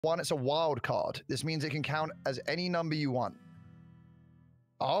1, it's a wild card. This means it can count as any number you want.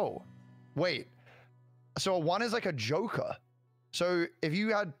 Oh, wait. So a 1 is like a joker. So if you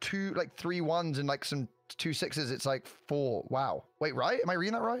had 3 1s and like some 2 6s, it's like 4. Wow. Wait, right? Am I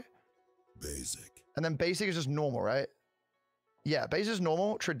reading that right? Basic. And then basic is just normal, right? Yeah, basic is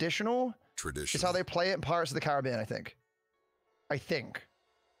normal. Traditional is how they play it in Pirates of the Caribbean, I think.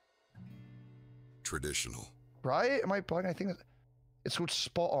 Traditional. Right? Am I bugging? I think it's called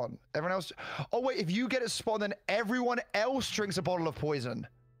spot on. Everyone else. Oh, wait. If you get it spot on, then everyone else drinks a bottle of poison.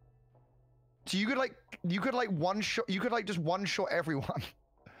 So you could one shot. You could just one shot everyone.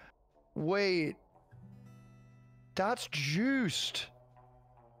 Wait. That's juiced.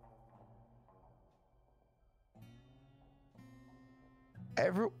 Okay,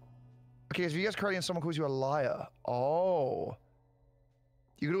 so if you guys correctly and someone calls you a liar. Oh.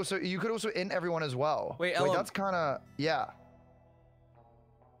 You could also int everyone as well. Wait, Ellum. That's kind of, yeah.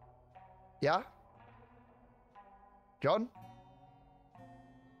 Yeah? John?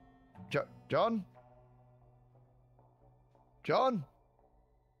 John? John?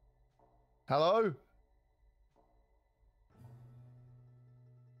 Hello?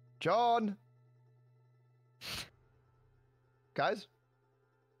 John? Guys?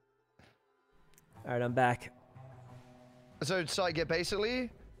 All right, I'm back. So basically,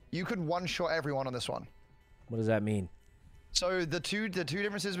 you could one-shot everyone on this one. What does that mean? So the two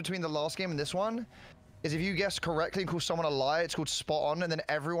differences between the last game and this one is if you guess correctly and call someone a liar, it's called spot on, and then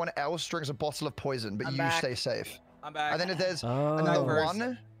everyone else drinks a bottle of poison, but you stay safe. I'm back. And then if there's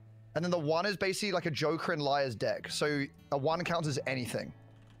and then the 1 is basically like a Joker and Liar's deck. So a 1 counts as anything.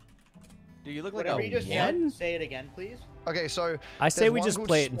 Do you look like Whatever a you just said, say it again, please. Okay, so I say we just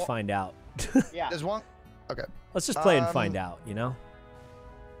play it and find out. Yeah. There's one. Okay. Let's just play it and find out, you know?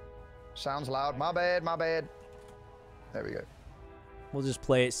 Sounds loud. My bad. My bad. There we go. We'll just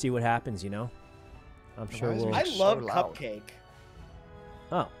play it, see what happens, you know? I'm sure we'll... I love Cupcake.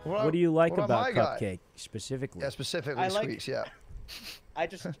 Oh, what do you like about about Cupcake specifically? Yeah, specifically Squeex, yeah. I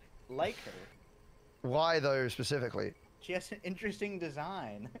just like her. Why though, specifically? She has an interesting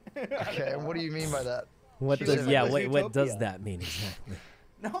design. Okay, and what do you mean by that? What does what does that mean exactly?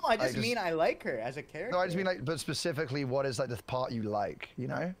 No, I just mean I like her as a character. No, I just mean but specifically, what is like the part you like? You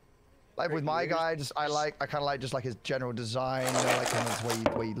know, like with my guy, I kind of like just like his general design, you know, like kind of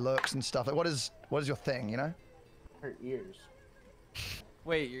the way he looks and stuff. Like, what is your thing? You know? Her ears.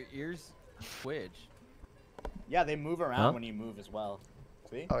 Wait, your ears twitch. Yeah, they move around when you move as well.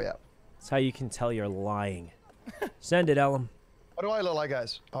 See? Oh yeah. That's how you can tell you're lying. Send it, Ellum. What do I look like,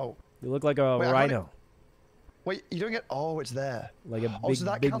 guys? Oh. You look like a rhino. Wait, you don't get... Oh, it's there. Like a big, oh, so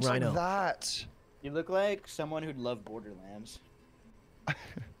that big counts rhino. Like that. You look like someone who'd love Borderlands.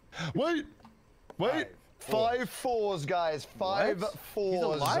 Wait. 5 4s, guys. 5 4s. He's a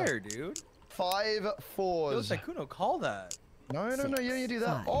liar, dude. 5 4s. Yo, Sykkuno, call that. No, you don't need to do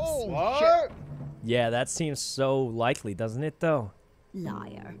that. Oh, what? shit. Yeah, that seems so likely, doesn't it, though?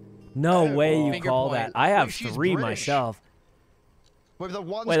 Liar. No way you Finger call point. that. I have She's 3 British. myself. Wait,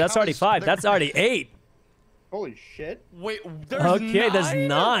 that's already 5. That's already 8. Holy shit. Wait, there's Okay, 9? there's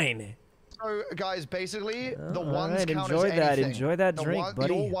 9. So, guys, basically, the All ones right, count enjoy as that. anything. Enjoy that drink,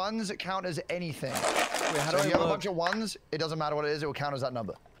 buddy. Your ones count as anything. Wait, how do So I you have a look? bunch of ones, it doesn't matter what it is, it will count as that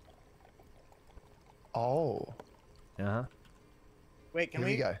number. Oh. Uh-huh. Wait, can Here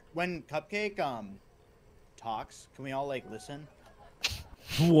we we go. when Cupcake talks, can we all like listen?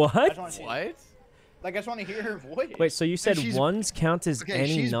 What? I just wanna see- What? Like I just want to hear her voice. Wait, so you said she's- ones count as Okay,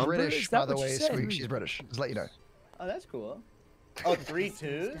 any she's number? British, Is that by the what way, you said? Squeex. She's British. Just let you know. Oh, that's cool. Oh, 3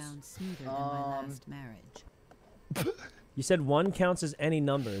 2s? Down smoother than my last marriage. You said 1 counts as any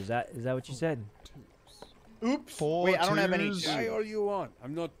number. Is that what you said? Oops. 4 Wait, I don't have any 2s. Buy all you want.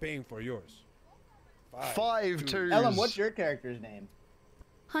 I'm not paying for yours. 5 2s. Ellum, what's your character's name?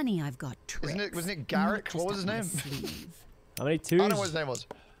 Honey, I've got tricks. Wasn't it Garrick? Not What was his just up my name? sleeve. How many I 2s? don't know what his name was.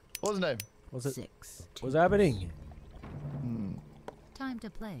 What was his name? Was it? 6. What's happening? Time to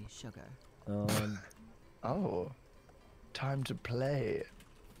play, sugar. Oh. Time to play.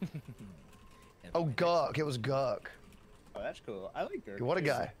 Oh, Gurk. It was Gurk. Oh, that's cool. I like her. What a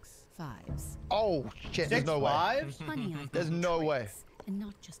guy. 5s. Oh, shit. There's 6 no way. 5s? Honey, I've There's got no way. tricks, and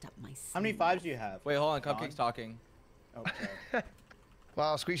not just up my sleeve. How many 5s do you have? Wait, hold on. Cupcake's talking. Okay.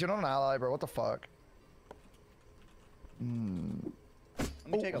 Wow, Squeex, you're not an ally, bro. What the fuck? Let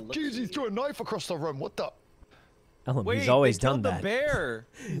me take a look. Jeez, he threw a knife across the room. What the? Ellum, Wait, he's always they done killed that. the bear.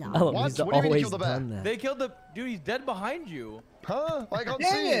 Ellum, What? he's What do you mean he always killed the bear? done that. They killed the dude. He's dead behind you. Huh? I can't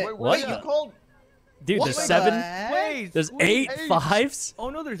Dang see. it! Wait, What? Wait, you yeah. called. Dude, What there's the 7. heck? Wait, There's Squeex. 8 5s? Oh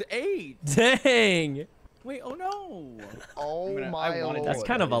no, there's 8. Dang. Wait, oh no. Oh I my wanted lord. That's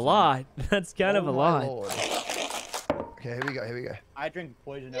kind of a lot. That's kind of a Oh my lot. lord. Okay, here we go. Here we go. I drink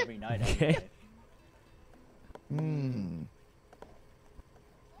poison every night. Okay. Anyway. Hmm.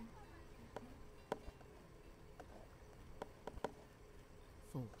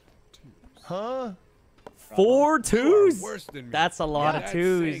 Four twos. Huh? 4 You twos? are worse than me. That's a lot of That's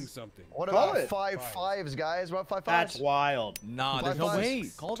saying twos. something. What Call about it. 5-5s, guys? What 5-5s? That's wild. Nah, there's no Five, way.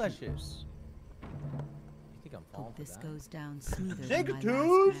 five. Call that shit. You think I'm falling Hope for this that? goes down smoother Take than a my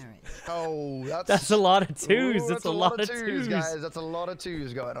twos. last marriage. Oh, That's a lot of twos. Ooh, That's a lot of twos. guys. That's a lot of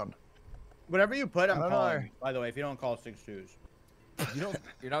twos going on. Whatever you put, I'm I don't calling. know. By the way, if you don't call 6 twos, You don't.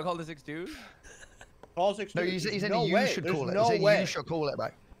 You're not called the 6-2? call 6 No, twos. he said no you way. should There's call it. No he said way. you should call it, bro.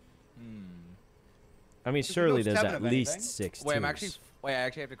 I mean, If you surely know there's 7 at of least anything- 6 Wait, twos. I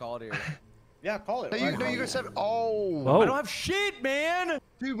actually have to call it here. Yeah, call it. No, right you now. got 7. Oh. Oh. I don't have shit, man.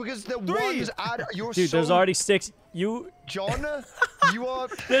 Dude, because the Three. ones add. You're Dude, so. there's already 6. You. John, you are.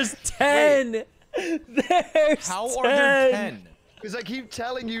 There's 10. There's How 10. are there 10? Because I keep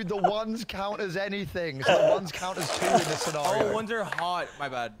telling you the ones count as anything. So the ones count as 2 in this scenario. Oh, ones are hot. My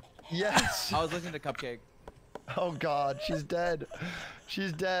bad. Yes. I was listening to Cupcake. Oh god, she's dead.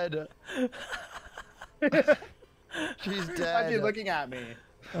 She's dead. She's Why'd dead. you looking at me?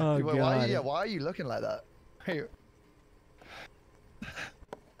 Oh, Wait, God. why are you looking like that? Hey.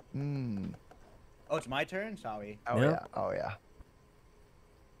 Oh, it's my turn. Sorry. Oh Yeah. yeah. Oh yeah.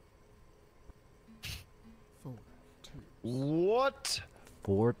 4 twos. What?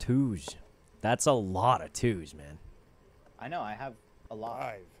 4 twos. That's a lot of twos, man. I know. I have a lot.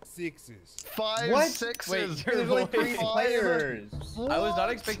 5 6s. 5 What? 6s. Wait, There's only 3 Five. players. I was not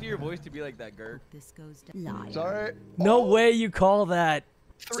expecting your voice to be like that, Gert. Hope this goes down. Liar. Sorry. No way you call that.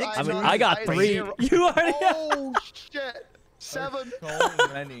 I mean, I got 3. Zero. You already. Oh shit. 7. So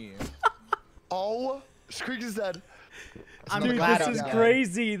many. Oh. Squeex is dead. I'm Dude, glad this I'm is dead.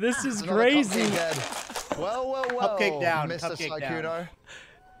 crazy. This is Another crazy. cupcake dead. Well. Cupcake down, Mr. cupcake Sykkuno.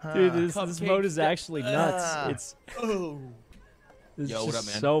 Dude, this Cupcakes mode is down. actually nuts. It's Oh. there's Yo, what just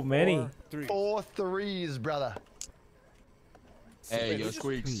up, man? so many. 4 3. 4 3s, brother. Hey, yo, who's just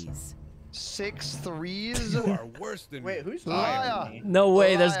Squeex. Threes. 6 3s. You are worse than Wait, me. who's Liar. lying? me? No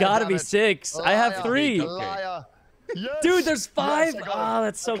way. There's Liar, got to damn be it. 6. I have Liar. 3. Liar. Yes. Dude, there's 5. Yes, I got Ah, him.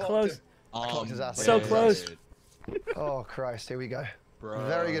 that's so I clocked close. him. clocked his ass. So close. Oh Christ, here we go. Bro.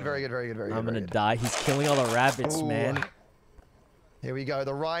 Very good, very good, very good, very good. I'm very gonna good. die. He's killing all the rabbits, Ooh. man. Here we go.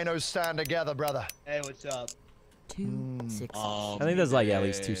 The rhinos stand together, brother. Hey, what's up? 2 6s. I think there's like at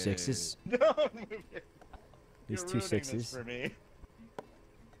least 2 6s. No, These you're 2 ruining this 6s. for me.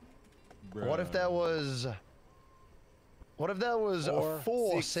 What if there was? What if there was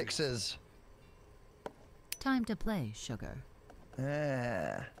 4 6s? Time to play, sugar.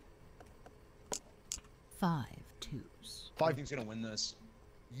 Yeah. 5 twos. 5. Who's gonna win this?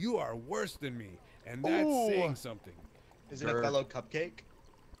 You are worse than me, and that's Ooh. saying something. Is it a fellow cupcake?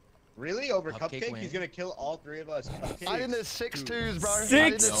 Really? Over Cupcake cupcake? win. He's gonna kill all 3 of us. Cupcake. I think there's 6 2s, bro.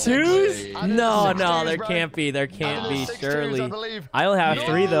 6 No twos? way. I did No, 6 no, twos, there bro. can't be. There can't be. 6 Surely. 2s, I believe. I only have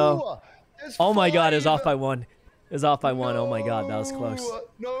 3 though. No, there's Oh my God, it was 5. off by 1. It was off by 1. Oh my God, that was close.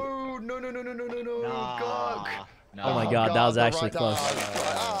 No. Nah. Gawk. Oh my God, that was the actually right- close.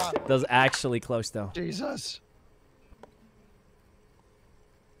 Ah, That was actually close though. Jesus.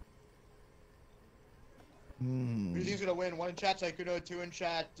 Who do you think's gonna win? 1 in chat, Sykkuno, 2 in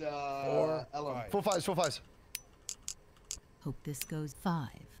chat, 4 Ellum. 5. 4 5s, 4 5s. Hope this goes 5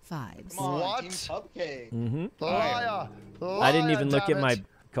 5s. Come on, What? Team Cupcake. Mm-hmm. Liar. I didn't Liar, even look damn at my it.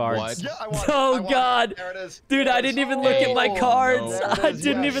 cards. What? Yeah, I won. Oh, I won. God. There it is. Dude, There I it didn't is. even look at my Oh, cards. there it I is,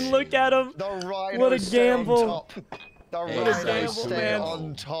 didn't yes. even look at them. The rhinos What a stay on gamble. top. The What a rhinos gamble, stay man.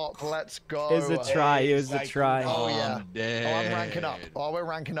 on top. Let's go. It was a try. It was a try. Oh, yeah. I'm dead. Oh, I'm ranking up. Oh, we're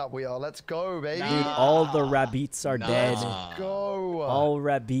ranking up. We are. Let's go, baby. Dude, all the rabbits are dead. Nah. Go. All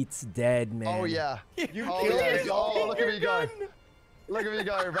rabbits dead, man. Oh, yeah. You Oh, killed yeah. us all. Oh, look at me go. Look at me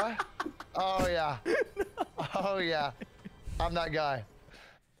go, bro. Oh, yeah. Oh, yeah. I'm that guy.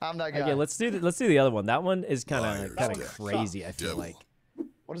 I'm that guy. Okay, let's do the other one. That one is kind of That one crazy. I feel like.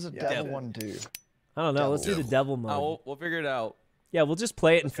 What does a Yeah. devil one do? I don't know. Let's do the devil Oh, mode. we'll figure it out. Yeah, we'll just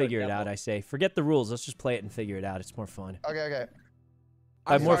play it and Let's go figure it devil. out. I say, forget the rules. Let's just play it and figure it out. It's more fun. Okay.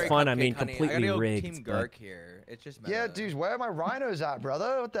 By I'm more sorry, fun, I Cupcake, mean honey. completely I gotta go rigged, Team but- Gurk here. It's just Yeah, meta. dudes, where are my rhinos at,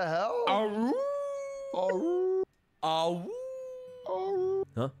 brother? What the hell?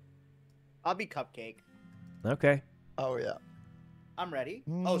 I'll be Cupcake. Okay, Oh, yeah. I'm ready.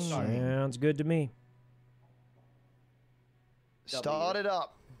 Oh, sorry. sounds good to me. Start it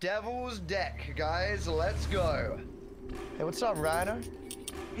up. Devil's deck, guys. Let's go. Hey, what's up, Rhino?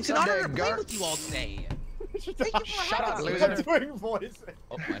 It's an Sunday, honor to play Gurk. with you all today. Shut up, I'm loser. doing voice.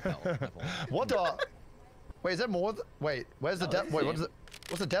 Oh, I fell. What the? Wait, is there more? Wait, where's the devil? Wait,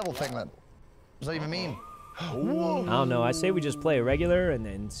 what's the devil thing then? What does that even mean? Whoa. I don't know. I say we just play a regular and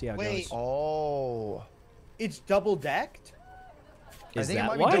then see how it Wait. goes. Oh. It's double decked. Is I think it that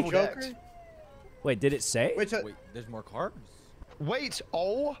might why? be double decked. Joker? Wait, did it say? Wait, Wait, there's more cards? Wait,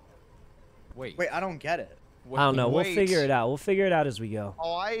 oh. Wait. wait, I don't get it. I don't know. We'll Wait. figure it out. We'll figure it out as we go.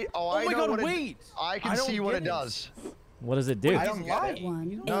 I Oh my know god, what wait! I can don't see what get it does. What does it do? I don't get it.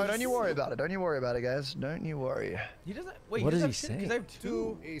 One No, ace. don't you worry about it. Don't you worry about it, guys. Don't you worry. He doesn't. Wait, What he does doesn't he have shit, 'cause say? I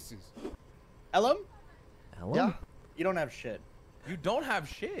have Two aces. Ellum, Ellum? Yeah. you don't have shit. You don't have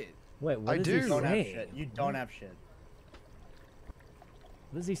shit. Wait, what I does do. he You don't have say? shit. You don't have shit.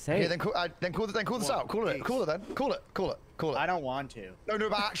 What does he say? Okay, then cool this out. Cool it. Cool it then. Cool it. I don't want to. No,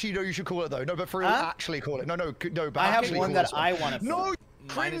 but actually, no, you should call it though. No, but for real, Huh? actually call it. No, but I have actually one call that this I want to. No,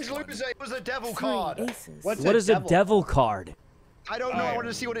 Minus cringe one. loser. It was a devil Three card. aces. What's What is a devil card? I don't know. I wanted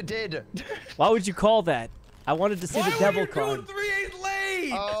to see what it did. Why would you call that? I wanted to see the devil card. 3-8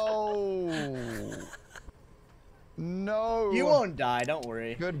 late? Oh. No. You won't die. Don't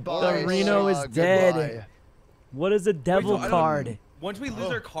worry. Goodbye. The Reno is Goodbye. dead. What is a devil I don't- card? Once we lose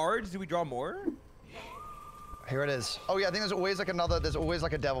our cards, do we draw more? Here it is. Oh yeah, I think there's always like another. There's always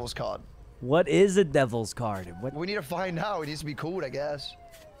like a devil's card. What is a devil's card? What? We need to find out. It needs to be called, I guess.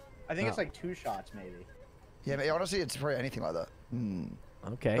 I think it's Oh. like 2 shots, maybe. Yeah, but honestly, it's probably anything like that. Hmm.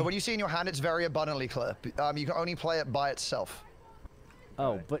 Okay. But when you see in your hand, it's very abundantly clear. You can only play it by itself.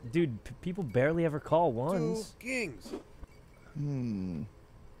 Oh, but dude, people barely ever call Two ones. kings. Hmm.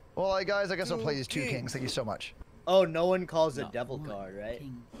 Well, guys, I guess I'll play these two Kings. kings. Thank you so much. Oh, no one calls a No. devil card, right?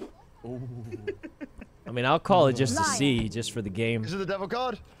 King. I mean, I'll call it just to Lion. see, just for the game. Is it the devil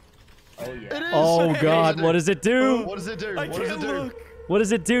card? Oh It yeah. is. Oh God, what does it do? What does it do? I What does can't it do? look. What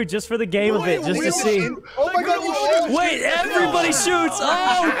does it do? Just for the game of it, just to see. Oh my God! You shoot! Wait, everybody shoots!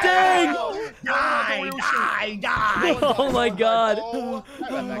 Oh dang! Die! Oh my God! Oh,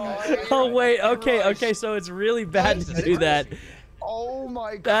 Oh wait, okay, so it's really bad to do that. oh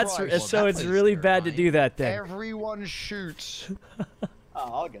my god. That's so it's really bad to do that then. Everyone shoots. Oh,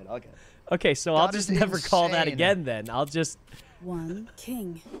 all good. Okay, so I'll That is just never call that insane. again then. I'll just. One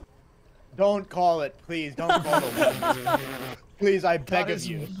king. Don't call it, please. Don't call it. Please, I beg That of is,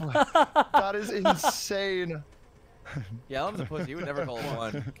 you. that is insane. Yeah, I'm a pussy. You would never call it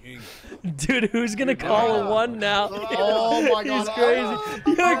one. King. Dude, who's gonna call a one now? Oh my God! He's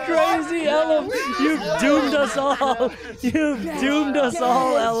crazy. You're crazy, Ellum. You've doomed us all. You've doomed us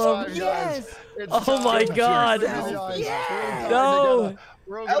all, Ellum. Yes. Oh my God. No.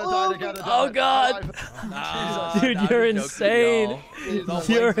 We're all gonna die together. Oh God. Nah, Dude, nah, you're I'm joking, insane. y'all.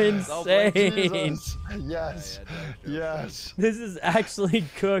 You're Don't blame me. insane. Jesus. Yes. Yes. This is actually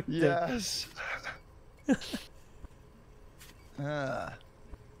cooked. Yes. Ah.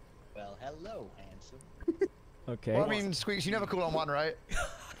 Well, hello, handsome. Okay. Well, I mean, Squeex, you never call on one, right?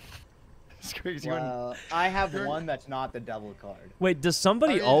 Squeex, you wouldn't. Well, I have one that's not the devil card. Wait, does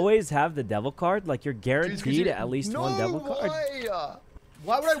somebody I mean- always have the devil card? Like you're Squeex, guaranteed you- at least no one devil card? way!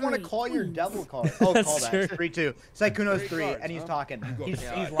 Why would I want to Three call your queens. devil card? Oh, That's call that. true. 3-2. Sykkuno's Three 3, cards, and he's huh? talking. He's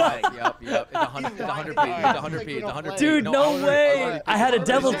Yeah, lying. Yep. It's 100. It's 100 p. It's 100 p. It's 100 p. Dude, no way! I had a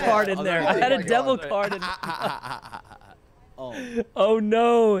devil 100%. card in there. I had a Oh my devil God. card in. Oh. Oh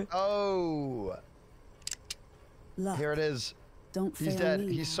no! Oh, Luck. here it is. Don't He's fail dead. me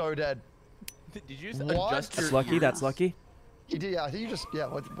He's now. so dead. Did you just What? adjust your That's lucky. ears? That's lucky. He did, yeah. I think you just, yeah.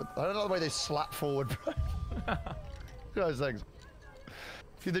 I don't know the way they slap forward, bro. Look at those things.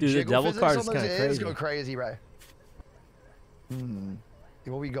 Dude, Dude, the jiggle devil physics card on is those kinda ears crazy. go crazy, Ray. Hmm.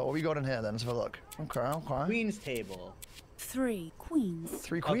 What we got? What we got in here then? Let's have a look. Okay. Queen's table. 3 queens.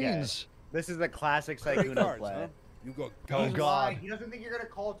 3 Okay. queens. This is the classic Three Sykkuno cards, play. huh? You got Oh, guns. God. He doesn't think you're gonna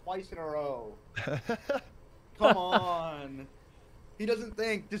call twice in a row. Come on. He doesn't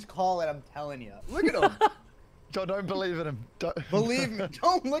think. Just call it. I'm telling you. Look at him. Don't believe in him. Don't. Believe me.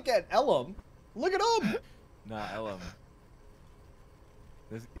 Don't look at Ellum. Look at him. Nah, Ellum.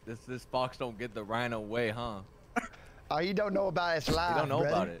 This fox don't get the rhino way, huh? Oh, you don't know about his life. You don't know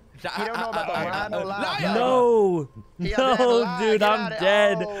brother. about it. You don't know about the rhino life. No, He had that no, lie, dude, get I'm out of-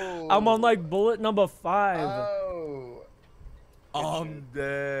 dead. Oh. I'm on like bullet number 5. Oh. I'm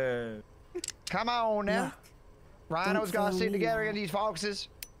dead. Come on now. Luck. Rhinos Don't gotta fail sit me together now. against these foxes.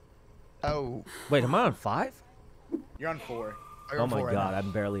 Oh. Wait, am I on 5? You're on 4. Oh my God,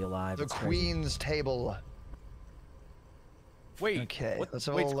 I'm barely alive. The It's crazy. Queen's table. Wait. Okay, What? let's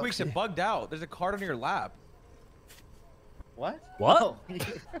have a Wait, little Squeaks, look-see. it bugged out. There's a card on your lap. What? What? Oh.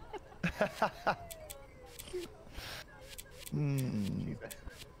 Hmm.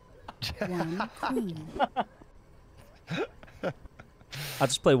 One queen. I'll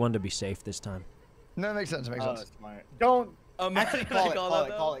just play one to be safe this time. No, it makes sense. It makes Oh, sense. smart. Don't. Actually, Call it. call Call that, it.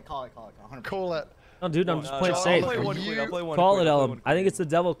 though? Call it. Call it. Call it. 100%. Call it. No, dude, I'm just playing John, safe. I'll play one You- queen. I'll play one Call queen, it, I'll play Ellum. one I think queen. it's the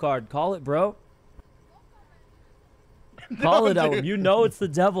devil card. Call it, bro. Call it, Ellum. You know it's the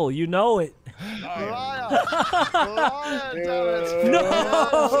devil. You know it. Liar! Liar, damn it!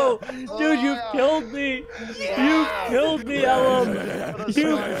 No! Dude, you killed me. You killed me, Ellum.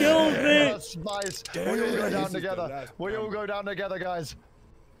 You killed me. Spice. We all go This down is the together. last We all round. go down together, guys.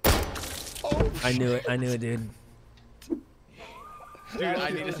 Oh, I knew it. I knew it, dude. Dude, I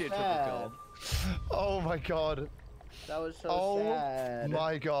need to see a triple kill. oh my god. That was so Oh sad.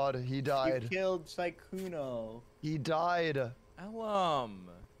 my god, he You died. killed Sykkuno. He died. Ellum.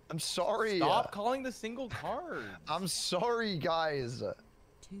 I'm sorry. Stop calling the single card. I'm sorry, guys. 2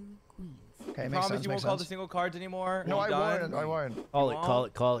 queens. Okay, You makes promise sense. you Makes won't call the sense. single cards anymore? No, You I done? won't. I won't. Call You it. Call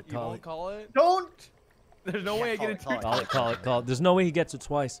it. Call it. You Call won't it. call it? Don't. There's no way I call get it, it. call it. Call it. Call it. Call it. There's no way he gets it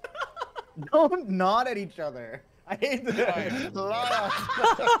twice. Don't nod at each other. I hate this. Liar.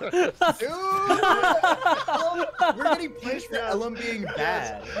 Dude, we're getting punished for Ellum being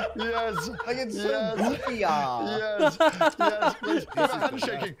bad. yes. Like it's so Yes. goofy, y'all. Yes. Yes. Please. My hand's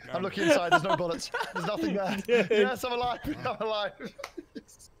shaking. I'm looking inside. There's no bullets. There's nothing there. Yes, I'm alive. I'm alive.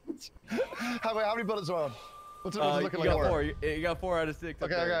 how many bullets are on? What's it You looking got like? 4. You got 4 out of 6.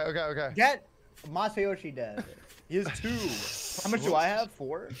 Okay. Okay. Get Masayoshi dead. He has 2. How much do I have?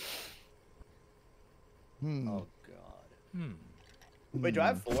 4? Hmm. Oh god. Wait, do I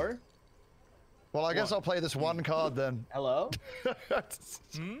have 4? Well, I guess I'll play this one card then. Hello?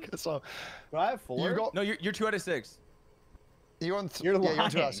 So Do I have 4? you got No, you're 2 out of 6. you on You're yeah, you're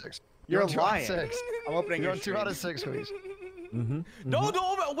on 2 out lying. of 6. You're on 2 out of lying. 6. I'm opening You're your on 2 out of 6, please. No,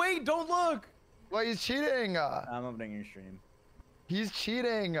 don't wait. Don't look. Well, he's cheating. I'm opening your stream. He's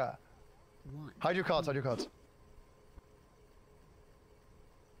cheating. 1. Hide your cards. Hide your cards.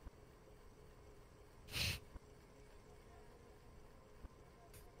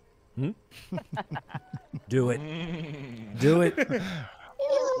 Do it. Do it.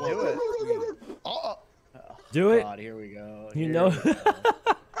 Do it. Oh, Do it. God, here we go. You Here know. we go.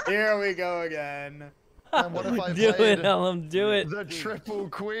 Here we go again. and what if I Do played it, Ellum. Do it. the triple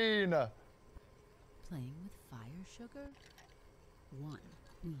queen? Playing with fire sugar. 1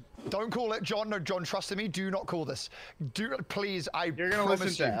 queen. Don't call it, John. No, John, trust in me. Do not call this. Do please. I You're gonna promise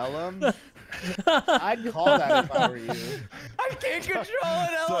listen you. to Ellum? I'd call that if I were you. I can't control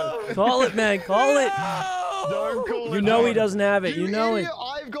it, Ellum. Call it, man. Call it. Don't call You it, know he John. doesn't have it. You know it. idiot.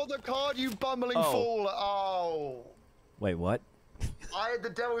 I've got the card. You bumbling Oh. fool. Oh. Wait, what? The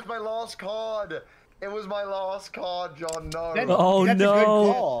devil was my last card. It was my last card, John. No. Then- Oh, that's a no. good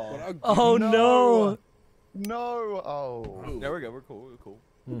call. What a Oh no. No. Oh. There we go. We're cool. We're cool.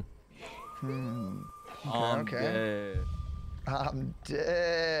 Okay. Dead. I'm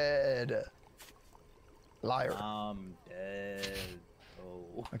dead. Liar. I'm dead.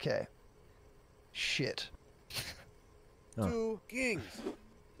 Oh. Okay. Shit. 2 kings.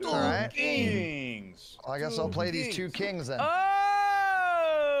 All right. Kings. I guess I'll play these 2 kings then.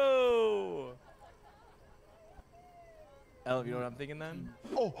 Oh! Ellum, you know what I'm thinking then?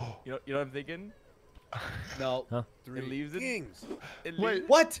 Oh. You know what I'm thinking? No. Huh? 3 It leaves it. kings. It Wait. leaves-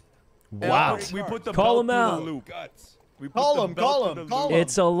 What? Wow. We put the Call belt him through out. the loop. Guts. We put Call the him, belt call through him, the call loop. him.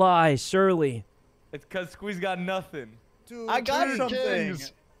 It's a lie, surely. It's because Squeeze got nothing. 2 I got kings. something.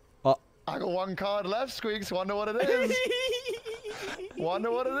 Kings. Oh. I got 1 card left, Squeex. Wonder what it is.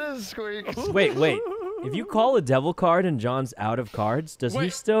 Wonder what it is, Squeex. Wait. If you call a devil card and John's out of cards, does he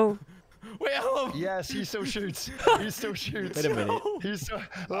Wait. still? Wait, Ellum. Yes, he still shoots. He still shoots. Wait a minute. He's still...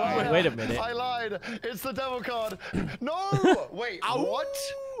 Wait a minute. I lied. It's the devil card. No. Wait. What?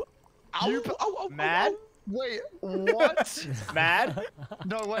 You... Mad? Wait. What? Mad?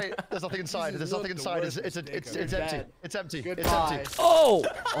 No, wait. There's nothing inside. There's nothing the inside. worst It's mistake it's I've empty. ever It's empty. It's Goodbye. empty. Oh!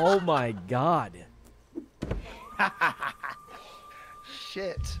 Oh my God.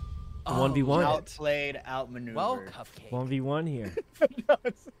 Shit. 1v1. Outplayed, outmaneuvered. Well, Cupcake. 1v1 here.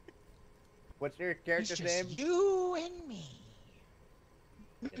 What's your character's name? You and me.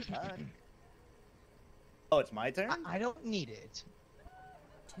 It's mine. Oh, it's my turn? I don't need it.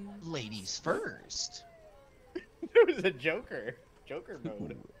 2 Ladies first. It was a Joker. Joker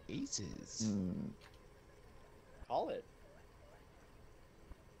mode. Aces. Call it.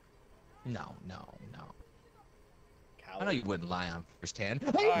 No. I Coward. know you wouldn't lie on first hand.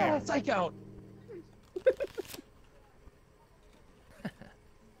 I Hey, am- psych out.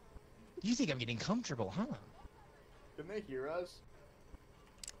 You think I'm getting comfortable, huh? Can they hear us?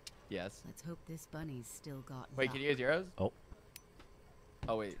 Yes. Let's hope this bunny's still got Wait, luck. can you guys hear us? Oh.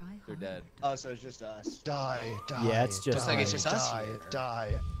 Oh wait, they're dead. Oh, so it's just us. Die, die. Yeah, it's just die, like it's just us die, here.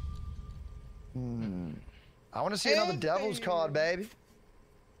 die. I want to see another Devil's card, baby.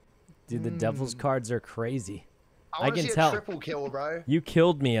 Dude, the devil's cards are crazy. I want to can see tell. a triple kill, bro. You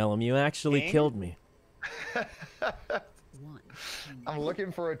killed me, Ellum. You actually killed me. I'm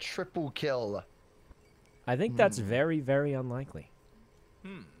looking for a triple kill. I think that's very, very unlikely.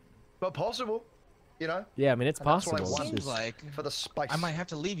 But possible, you know? Yeah, I mean, it's And that's what I possible. want. It's Seems just- like For the spice. I might have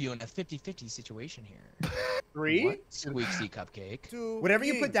to leave you in a 50-50 situation here. 3? What? Squeaksy cupcake. 2 Whatever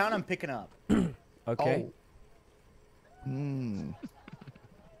you put kings. down, I'm picking up. Okay. Oh.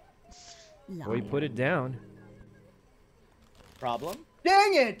 Well, you put it down. Problem?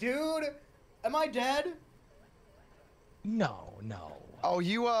 Dang it, dude! Am I dead? No, no. Oh,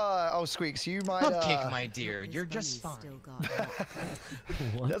 you, oh, Squeex, you might, Cupcake, my dear. You're just fine.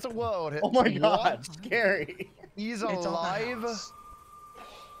 What? There's a world. Oh my What? god, scary. He's It's on the alive? house.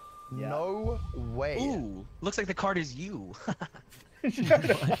 No way. Ooh, looks like the card is you. Dude,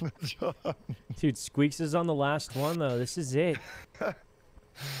 Squeex is on the last one, though. This is it.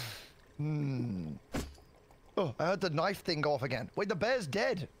 Oh, I heard the knife thing go off again. Wait, the bear's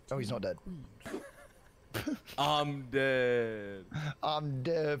dead. Oh, he's not dead. I'm dead. I'm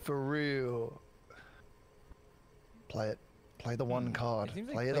dead for real. Play it. Play the one card. It seems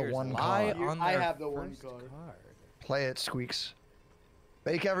like Play the players one lie card. on I their have the one first card. Play it, Squeex.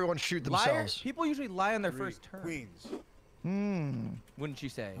 Make everyone shoot Liar. themselves. People usually lie on their 3 first turn. queens. Wouldn't you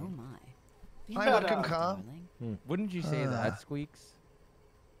say? Oh my. I would concur. Darling. Wouldn't you say that, Squeaks?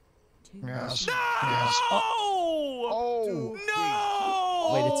 Two Yes. No! Yes. Oh! Oh.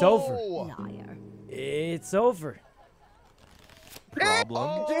 No! Wait, it's over. liar. It's over.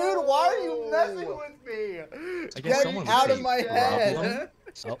 Problem. Dude, why are you messing with me? I guess Get someone would out say of my problem. head.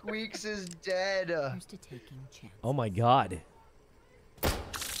 Squeaks is dead. Here's to taking chance. Oh my god.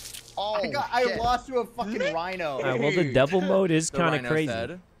 Oh, I shit. lost to a fucking rhino. Alright, well, the devil mode is The kind of rhino crazy.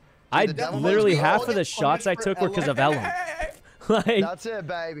 said. I the devil literally mode's half all of the get shots I punished took for were because of Ellum. Like, That's it,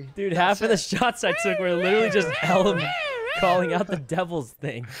 baby. dude, half of the shots I took were literally just Ellum calling out the devil's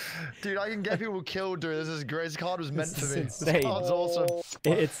thing. Dude, I can get people killed, dude. This is great. This card was meant This for is me. insane. This card's awesome.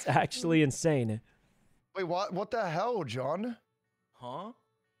 It's actually insane. Wait, what the hell, John? Huh?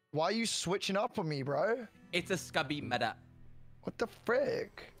 Why are you switching up on me, bro? It's a scubby meta. What the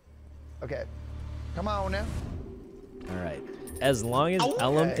frick? Okay. Come on now. All right. As long as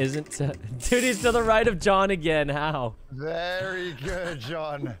Ellum Okay. isn't... Dude, he's to the right of John again. How? Very good,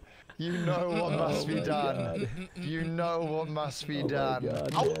 John. You know what must be done. You know what must be done.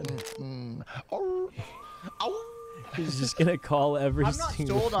 Oh. He's just going to call every I'm not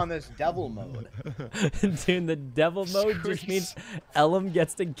single... sold on this devil mode. Dude, the devil mode just means Ellum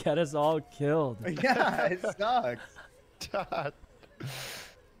gets to get us all killed. Yeah, it sucks. God.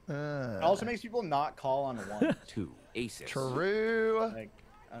 It also makes people not call on one. 2 aces. True. Like,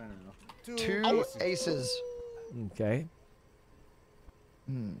 I don't know. 2 aces. Okay.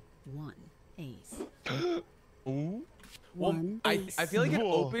 1 ace. Ooh. Well, One I ace. feel like it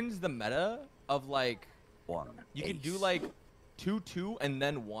Whoa. opens the meta of like you can do like 2-2 and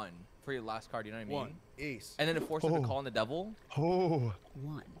then 1 for your last card. You know what I mean? 1 ace. And then it forces Oh. to call in the devil. Oh.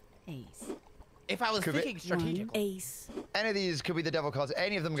 1 ace. If I was Could be- thinking 1 strategically. ace. Any of these could be the devil cards.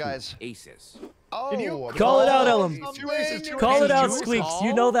 Any of them, guys. Aces. Oh. you Call it out, Ellum. 2 aces. 2 Call it aces. out, you Squeaks. call?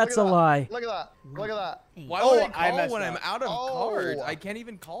 You know that's a Look at that. lie. Look at that. Look at that. Ace. Why Oh, would I I call messed when I'm up. out of Oh. cards? I can't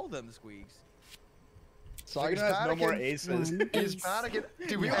even call them, Squeaks. Sykkuno He's has no more panicking. aces. 1 He's ace. panicking.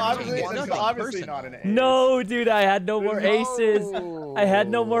 Dude, we You're have obviously, one that's thing. obviously personal. not an ace. No, dude, I had no more aces. I had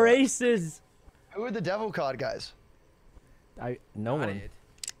no more aces. Who are the devil card guys? No Got one. it.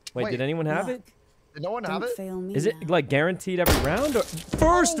 Wait, did anyone have it? Did no one have Don't it? fail me Is it now. like guaranteed every round? Or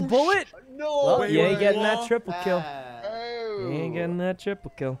first bullet? No. Well, wait, you ain't wait, getting what? that triple kill. Oh. You ain't getting that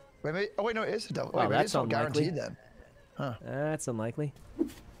triple kill. Wait, maybe, oh wait, no, it is a devil. Well, Wait, maybe that's it's not unlikely. guaranteed then. That's unlikely.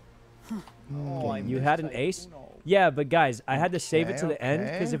 Oh, I You missed had an that. ace? No. Yeah, but guys, I had to save it to the end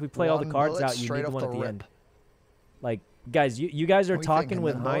because Okay, if we play all the one cards bullet out, you straight need the off one at the the rip. end. Like, guys, you guys are What we talking thinking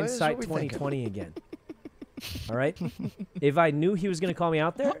with then, boys? hindsight What we thinking? 2020 again. All right? If I knew he was going to call me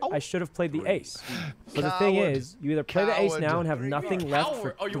out there, I should have played the ace. But the thing Coward. is, you either play the ace Coward. now and have nothing left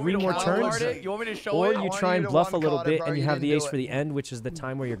for Oh, you want me 3 to more one turns, card it? You want me to show or it? you want try you and to bluff a one little card it, bit bro, and you you have the didn't ace do for it. the end, which is the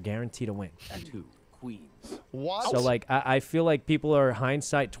time where you're guaranteed to win. 2 queens. What? So, like, I feel like people are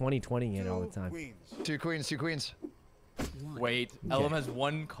hindsight 2020 it all the 2 time. queens. 2 queens, 2 queens. 1. Wait, Ellum has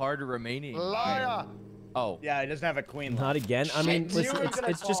 1 card remaining. Liar! Oh. Yeah, he doesn't have a queen. Not left. again. I mean, Shit, listen, you were gonna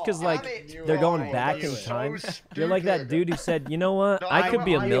it's just call. because like Damn it. they're going Oh, back in that's so time. You're like that stupid. dude who said, you know what? No, I could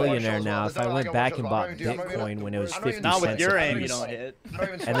be a I millionaire watch now those if I ones. went I back watch and those bought ones. I'm not even- Bitcoin when it was I'm not even 50 Not with cents. your a aim, you piece. don't hit.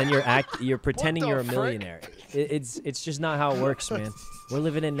 And then you're pretending the you're a frick? millionaire. It's just not how it works, man. We're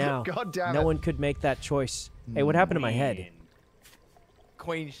living in now. God damn No it. one could make that choice. Hey, what happened to my head?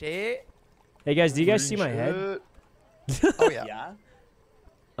 Queen shit. Hey guys, do you guys see my head? Oh yeah. Yeah.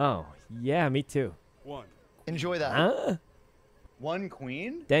 Oh, yeah, me too. Enjoy that. Huh? One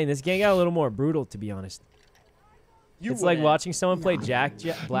queen? Dang, this game got a little more brutal, to be honest. You It's like wouldn't. watching someone play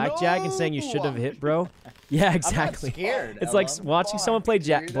blackjack and saying you should have hit, bro. Yeah, exactly. I'm not scared. It's like Ellum. watching someone play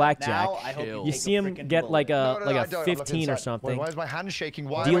dude. blackjack. Now, I hope Chill. You take see a him freaking get like bullet. a No, I like a don't. I'm looking 15 or inside. something. Why is my hand shaking?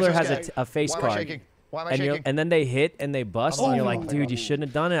 Why Dealer am I so has scared? a face Why am I card. shaking? Why am I And shaking? and then they hit and they bust, and you're Oh, like, thank dude, God. you shouldn't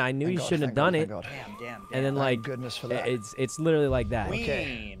have done it. I knew Thank you God, shouldn't have thank done God, it. thank God. Damn. And then Thank like, goodness for that. it's literally like that.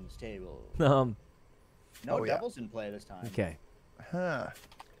 Queen's table. Um, No Oh, yeah. devils in play this time. okay. Huh.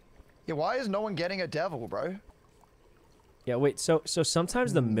 Yeah, why is no one getting a devil, bro? Yeah, wait. So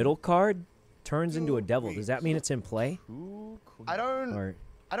sometimes the middle card turns into a devil. Does that mean it's in play? I don't. Or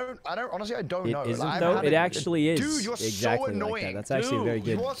Honestly, I don't it know. isn't Like, though? I've It had actually is. Dude, you're exactly so like annoying. that. That's actually a very Dude,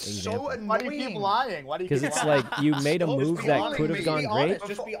 good you are so example. annoying. Why do you keep lying? Why do you keep Because it's lying? like you made a Just move be that honest. could have Be gone honest. great,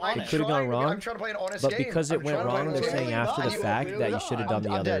 Just be I'm honest. could have gone trying- wrong, I'm trying to play an honest but game. because it I'm went trying to wrong, play they're an saying honest after game. the You fact clearly that you are. should have done the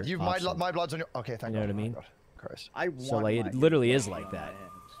I'm other dead. option. My blood's on your. Okay, thank You know God. what I mean? Oh, God. Christ. I So, want like, it my literally is blood like on my that.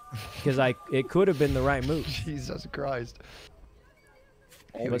 hands. Because it could have been the right move. Jesus Christ.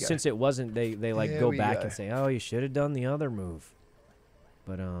 Here we But go. since it wasn't, they like Here go we back go. and say, oh, you should have done the other move.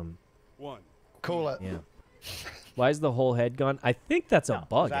 But Cool it. yeah. Why is the whole head gone? I think that's a No, 'cause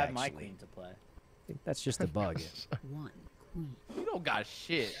bug. I have my Actually, queen to play. I think that's just a bug. One queen. You don't got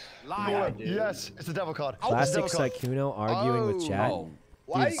shit. Cool Liar. it. Yes, it's a devil card. It's a Classic devil card. Sykkuno arguing with chat. Oh.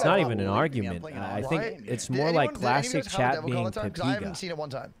 Why Dude, you it's gotta not not even an believe me? I'm argument. playing an I honest think game it's here. more Did like anyone- did any of you classic guys have a chat devil being card all the time? 'Cause I haven't Pepiga seen it one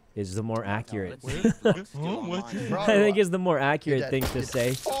time. is the more accurate. Bro, I think is the more accurate dead. thing to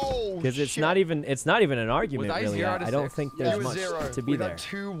say Oh, because it's shit. not even an argument I really. 0 out of I don't 6? think You there's were much 0. to be We got there.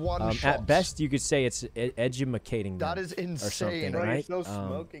 2-1 At shots. best, you could say it's edumacating them. That is or something, insane. Bro, right? you're still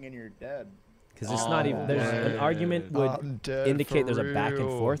smoking and you're dead. Because it's not even. There's an argument would I'm dead indicate for there's a back and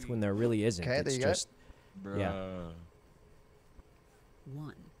real. forth when there really isn't. Okay, there It's you go. just yeah.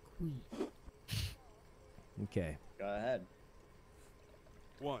 One queen. Okay. Go ahead.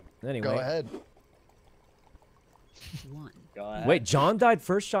 Anyway, Go ahead. One. Go ahead. wait, John died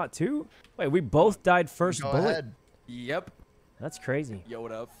first shot too? Wait, we both died first Go bullet. ahead. Yep. That's crazy. Yo,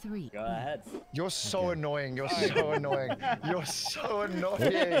 what up? Three. Go ahead. You're so annoying. You're so annoying. You're so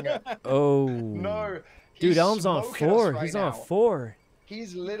annoying. Oh. No. Dude, he's Ellum's on smoking us 4. right He's now. on 4.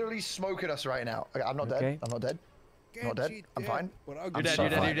 He's literally smoking us right now. Okay, I'm not Okay. dead. I'm not dead. I'm not dead. I'm fine. You're I'm dead, so you're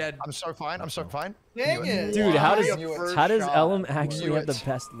dead, fine. you're dead. I'm so fine. I'm so fine. Dang Knew it. Dude, how does Knew it. Ellum Knew actually have the it.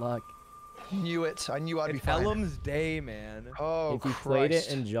 best luck? Knew it. I knew I'd be It's fine. Ellum's day, man. Oh, If you played it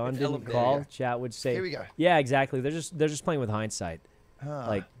Christ. and John It's Ellum didn't Day, call, yeah. chat would say, Here we go. yeah, exactly. They're just playing with hindsight. Huh.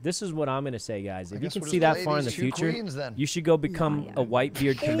 Like, this is what I'm gonna say, guys. I If you guess can we'll see just that play far in the these two future, queens then. you should go become a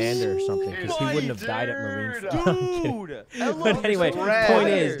Whitebeard commander or something, because he wouldn't have died at Marine. Dude! But anyway, Red. point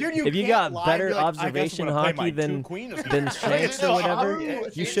is, Dude, you if you can't got lie, better be like, I guess I'm observation gonna play hockey my two than queens. Shanks or whatever,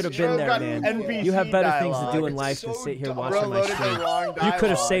 you should have been there, man. You have better things to do in life than sit here watching my stream. You could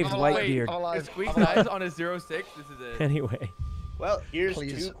have saved Whitebeard. If Squeex dies on a 0-6, this is it. Anyway, Well, here's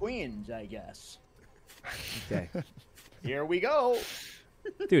Please. 2 queens, I guess. okay. Here we go.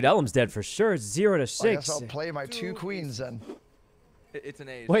 Dude, Ellum's dead for sure. It's 0 to I guess 6. I'll play my 2 queens then. It's an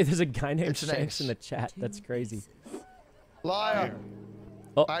ace. Wait, there's a guy named It's an Shanks ace. in the chat. That's crazy. Liar.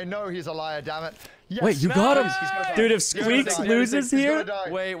 Oh. I know he's a liar, damn it. Yes. Wait, you got him? He's gonna die. Dude, if He's gonna Squeex die. loses He's here, gonna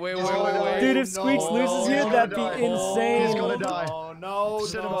die. Wait, wait, He's wait, gonna wait, die. wait. dude, if Squeex no, loses here, he's that'd be gonna die. insane. He's gonna die. Oh, no,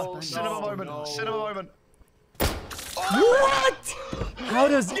 Cinema. Cinema moment. no. Cinema moment. What? How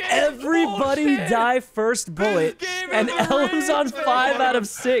does everybody die first bullet game and is Ellum's on rigged. 5 out of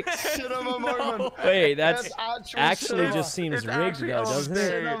 6? Cinema moment. Wait, that's That's actually cinema. just seems It's rigged actually though, doesn't it?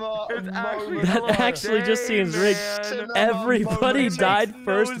 Cinema It's actually moment. That actually just seems rigged. Cinema Everybody moment. died no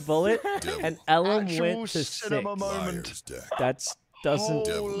first bullet and Ellum Actual went to 6. cinema moment. That doesn't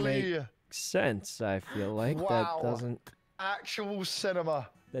Holy make sense, I feel like. Wow. That doesn't actual cinema.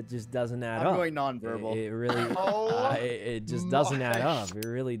 that just doesn't add I'm up. going non-verbal. It really Oh it just doesn't add my. up. It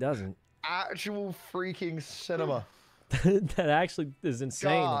really doesn't. Actual freaking cinema. That actually is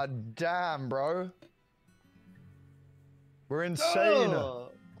insane. God damn, bro. We're insane.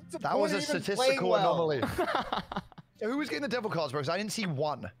 That was a statistical anomaly. So who was getting the devil cards, bro? 'Cause I didn't see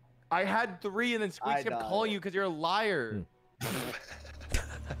one. I had 3 and then I Squeex kept died. calling you because you're a liar.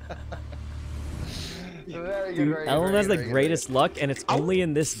 Very good, Dude, very good, Ellum very has good, the very good, greatest luck, and it's only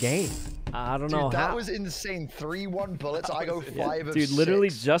in this game. I don't know Dude, that how. was insane. 3-1 bullets. I go 5 of Dude, literally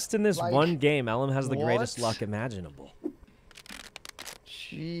 6. just in this Like, one game, Ellum has the greatest what? luck imaginable.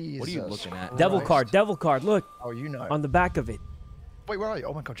 Jesus. What are you looking at? Devil card, look. Oh, you know. On the back of it. Wait, where are you?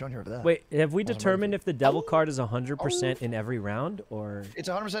 Oh my god, John, you're over there. Wait, have we Oh, I'm determined over if the devil card is 100% in every round, or? It's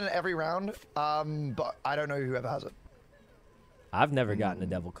 100% in every round, but I don't know whoever has it. I've never gotten a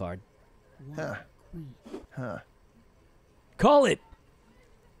devil card. Huh. Huh. Call it!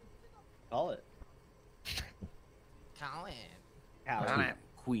 Call it. Colin. Call it.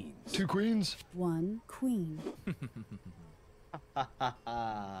 Queens. 2 queens. 1 queen.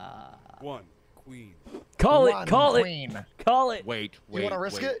 1 queen. Call it! One Call it! queen. Call it! Wait. You want to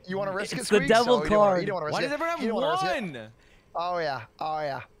risk it? You want to risk it, It's the Squeex? devil Oh, card. You don't want to risk Why it. does everyone You don't wanna risk have it. one? Oh yeah. Oh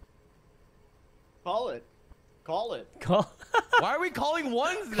yeah. Call it. Call it. Call. Why are we calling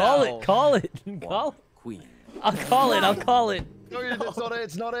ones now? Call it! Call it! Call it! Queen. I'll call it! I'll call it! No, it's not it.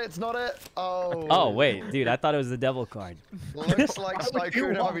 It's not it. It's not it. Oh. Oh wait, dude, I thought it was the devil card. Looks like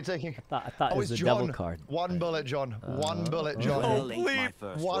Sykkuno might be taking. I thought it Oh, was it's the John. devil card. 1 bullet, John. 1 bullet, John. Oh, please.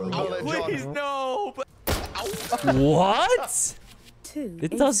 One bullet, Please, John. no. But... What? 2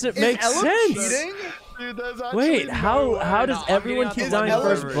 It doesn't aces. make Ellum sense. cheating? Dude, there's actually Wait, no how way. does I'm everyone getting keep out dying the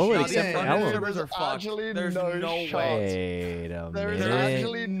first servers. bullet Not except even for on Ellum? the servers are fucked. Actually There's no no shot. way. Wait a There is minute.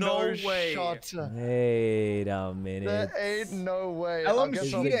 actually no No way. shot. Wait a minute. There ain't no way. Ellum's I guess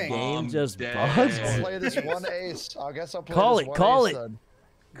Is I'll the cheating. game just I'll bugged? play this 1 ace. I guess I'll play Call this it, 1 call ace it. then.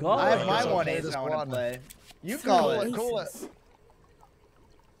 Call I it. have my I'll 1 play ace this I want to one. play. You 3 call it. Call it. aces.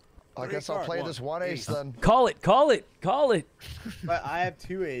 I guess I'll play this 1 ace then. Call it. Call it. Call it. But I have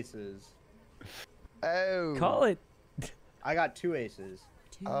 2 aces. Oh. Call it. I got 2 aces.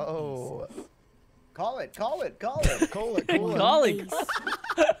 2 Oh. aces. Call it. Call it. Call it. Call it. Call it. Call it. Ace.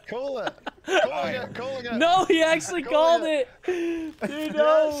 Call it. Calling it. Calling it. No, he actually called it. Dude,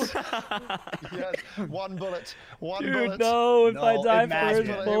 no. Yes. 1 bullet. 1 Dude, bullet. no. If I No, die imagine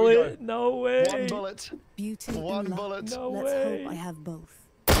first it. bullet, no way. 1 bullet. Beauty One and luck. bullet. No Let's way. hope I have both.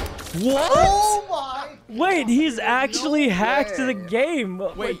 What? Oh my! Wait, he's actually hacked way. the game.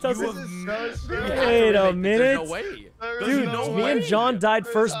 Wait, It doesn't. you so stupid. Wait a minute. There's no way. There is Dude, no me way. and John died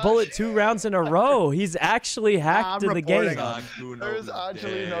first bullet 2 rounds in a row. He's actually hacked I'm to the reporting game. on There is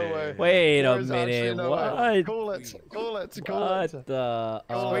actually no way. Wait There a is actually minute. no way. What? Call it. Call it. Call What it. the?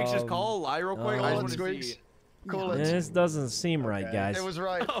 Squeex, just call a lie real quick. I Call just it, want to Squeex. see. Call it. This doesn't seem right, Okay. guys. It was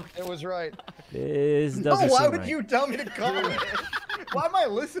right. It was right. This No, doesn't why seem would right. you tell me to call it? Why am I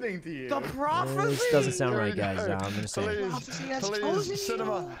listening to you? The prophecy. This doesn't sound right, Here we guys. go. I'm gonna say. Please, cinema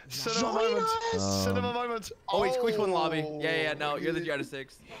moment, cinema moment. Oh wait, Squeex won lobby. Yeah, no, you're the Jedi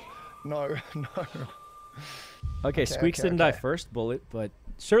 6. No, no. Okay, Squeex okay, didn't die okay. first bullet, but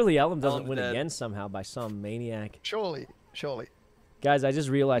surely Ellum doesn't Ellum's win dead. again somehow by some maniac. Surely, surely. Guys, I just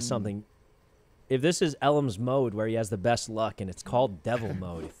realized something. If this is Ellum's mode where he has the best luck and it's called devil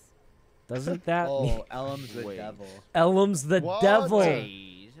mode, doesn't that mean Oh, Ellum's the devil. Ellum's the What? devil?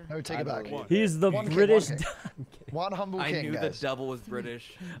 No, take it back. He's the One king, British. one king. One humble I king, knew the guys. devil was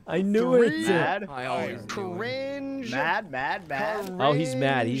British. I knew Three. it. Mad? I always knew it. Cringe. Mad. Oh, he's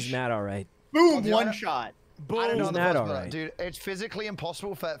mad. He's Cringe. mad. All right. Boom, dude, I one don't- shot. I don't know He's the mad, first all bullet. right. Dude, it's physically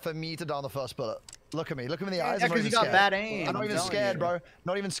impossible for me to down the first bullet. Look at me. Look at me in the eyes. Yeah, I'm not 'cause even you got scared. bad aim, I'm not I'm even telling scared, you. bro.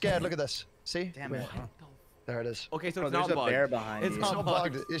 Not even scared. Look at this. See? Damn it. There it is. Okay, so Oh, it's there's not a bugged. bear behind It's you. It's not not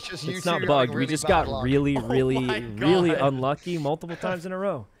bugged. bugged. It's just you It's two not having bugged. We really just bad got luck. really, really, my really God. unlucky multiple times in a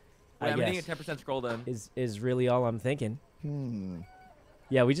row. Wait, I I'm getting a guess 10% scroll down. is really all I'm thinking. Hmm.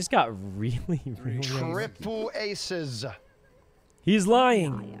 Yeah, we just got really, really unlucky. Triple aces. He's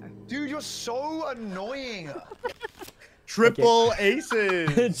lying. Dude, you're so annoying. Triple aces.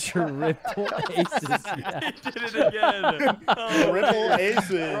 Triple aces. Yeah. He did it again. Oh, Triple aces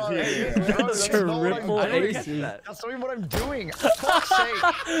Bro, here. bro, that's not what I'm Triple I don't doing. get aces. that. That's not even what I'm doing. For fuck's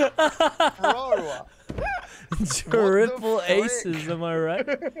sake. Bro. Triple frick? aces. Am I right?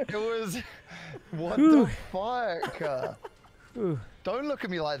 It was. What Whew. the fuck? Whew. Don't look at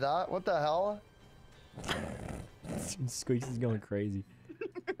me like that. What the hell? Squeaks is going crazy.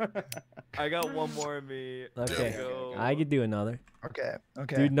 I got one more in me. Okay, Go. I could do another. Okay.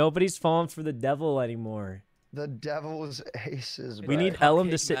 Okay. Dude, nobody's falling for the devil anymore. The devil's aces. We bro. need Ellum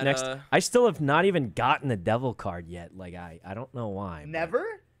to Cupcake sit next. meta. I still have not even gotten the devil card yet. Like I don't know why. but- Never?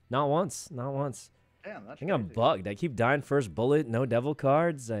 Not once. Not once. Damn, that's I think I'm bugged. I keep dying first bullet. No devil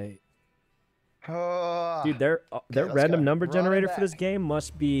cards. Dude, their let's random go. number Run it generator for this back. game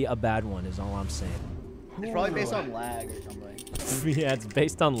must be a bad one. Is all I'm saying. It's probably based on lag or something. Yeah, it's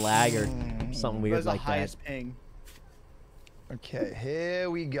based on lag or something weird There's the like that. highest ping. Okay, here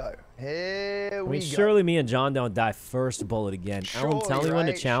we go. Here we go. Surely me and John don't die first bullet again. Ellum, tell me when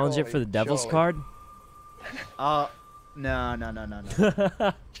to challenge it for the Devil's card. No.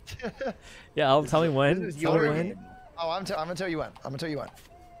 Yeah, Ellum, tell me when. Tell me when. Oh, I'm gonna tell you when. I'm gonna tell you when.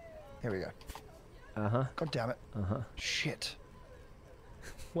 Here we go. God damn it. Shit.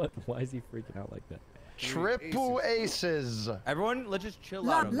 What? Why is he freaking out like that? Triple aces. Everyone, let's just chill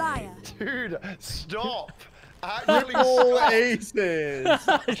out. Dude, stop. Triple aces.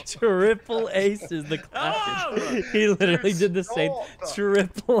 Triple aces, the classic. He literally did the same.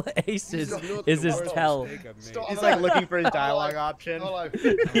 Triple aces is his tell. He's like looking for his dialogue option.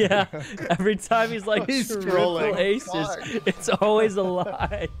 Yeah, every time he's like triple aces, it's always a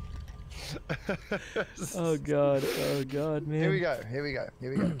lie. Oh god, man. Here we go. Here we go.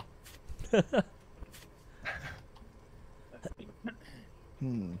 Here we go.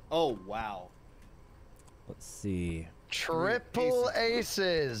 Oh wow. Let's see. Triple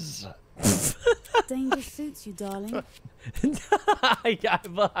aces. Danger suits you, darling.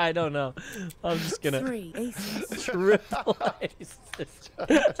 I don't know. I'm just gonna. 3 aces. Triple aces.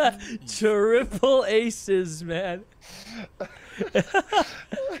 Triple aces, man. Why'd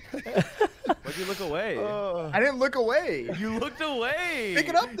you look away? I didn't look away. You looked away. Pick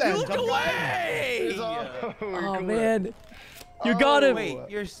it up then. You looked away. Oh man. You got him. Wait,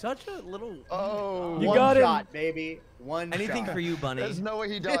 you're such a little. You got One him. shot, baby. One Anything shot. for you, Bunny. There's no way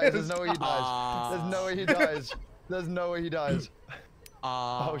he dies. There's no way he dies. There's no way he dies. There's no way he dies.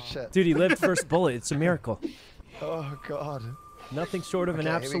 Oh shit. Dude, he lived first bullet. It's a miracle. Oh god. Nothing short of an Okay,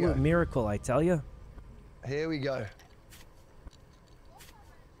 here we absolute go. miracle, I tell you. Here we go.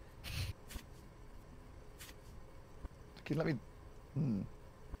 Can you let me?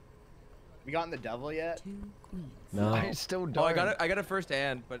 We gotten the devil yet? 2 queens. No. I still don't. Oh, I got a first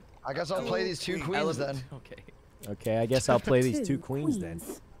hand, but I guess I'll play these 2 queens then. Okay. Okay, I guess I'll play these 2 queens then.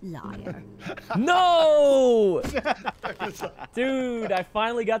 Liar. No! Dude, I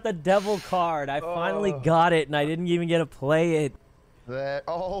finally got the devil card. I finally got it, and I didn't even get to play it. There.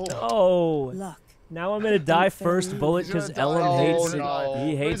 Oh. Oh. Luck. Now I'm gonna die first bullet He's gonna because die. Ellum Oh, hates no. it.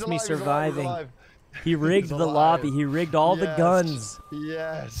 He hates He's me alive, he's alive, he's surviving. alive. He rigged He's the alive. lobby. He rigged all the Yes. guns.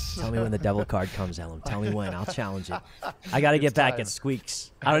 Yes. Tell me when the devil card comes, Ellum. Tell me when. I'll challenge it. I gotta get back time. at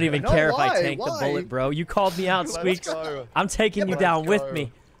Squeex. I don't even No, care if why? I tank the Why? bullet, bro. You called me out, Let's Squeex. go. I'm taking you Let's down with go.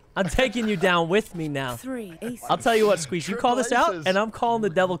 me. I'm taking you down with me now. 3 aces. I'll tell you what, Squeex. You call this out, aces. and I'm calling the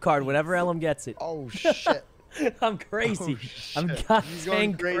devil card whenever Ellum gets it. Oh shit. I'm crazy. I'm shit.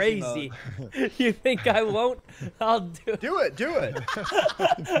 goddamn crazy crazy. You think I won't? I'll do it. Do it. Do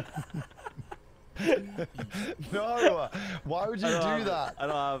it. No. Why would you do that? I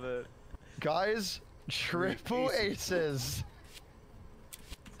don't have it. Guys, triple aces.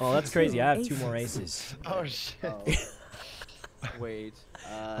 Oh, that's crazy. I have 2 more aces. Oh shit. Wait.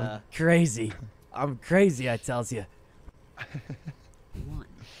 Crazy. I'm crazy, I tells you. 1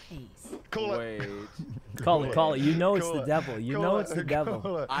 ace. Call it. Wait. Call it, call it. You know it's Call the it. devil. You Call know it. it's the devil.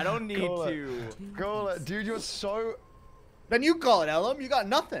 Call it. I don't need Call it. to. Call it. Dude, you're so... Then you call it, Ellum. You got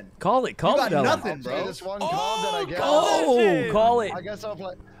nothing. Call it, call You it, got Ellum. nothing. I'll play bro. this one card then I guess. Oh, call it. I guess I'll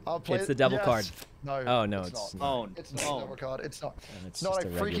play It's the devil yes. card. No. Oh, no, it's it's not. Own. It's not the devil card. It's not. It's No, I just a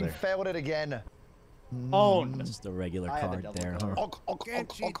freaking regular, failed it again. Own. just a regular I had the card devil there, card. huh? Can't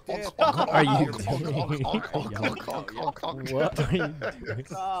cheat death. Are you doing? What are you doing?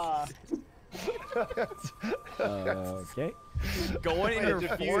 Ah. Okay. Going in your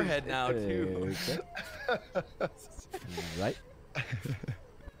diffused. forehead now too. Okay. Right.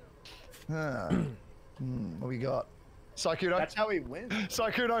 What we got? Sykkuno. That's how he wins.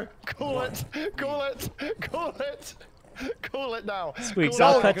 Sykkuno. Call it. Call it. Call it. Call it now. Squeex,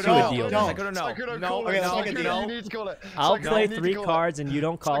 Call I'll it. cut you a deal. Don't. Sykkuno, No. call Okay, it. let's make a Sykkuno, deal. you need to call it. I'll Sykkuno, play you need to 3 call it. cards and you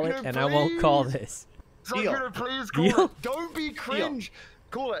don't call it, Sykkuno, and I won't call please. this. Sykkuno, please call Deal. it. Don't be cringe.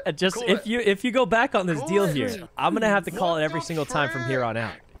 Call it. Just Call if it. you go back on this Call deal it. here, I'm gonna have to call What it every the single time from here on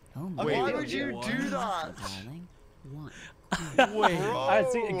out. Oh my Why God. would you do that? Darling. 1 Wait. All right,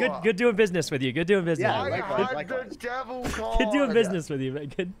 see, good doing business with you. Good doing business. Yeah, with I you. likewise, had likewise. the devil card. Good doing business with you, man.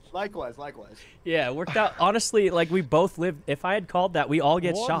 Good. Likewise, likewise. Yeah, it worked out. Honestly, like we both lived. If I had called that, we all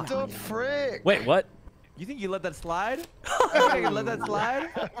get What shot. the frick? Wait, what? You think you let that slide? You think you let that slide?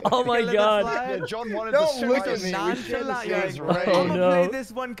 Oh my You let that God. slide? Yeah, John wanted Don't to look shoot at us. me. Nonchalant. You're like, right. Oh, I'm gonna no. play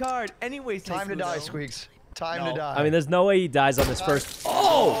this one card. Anyways, Time to die, Sykkuno. Squeex. Time No. to die. I mean, there's no way he dies on this first.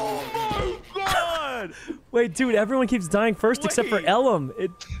 Oh! God! Wait, dude, everyone keeps dying first except for Wait. Ellum.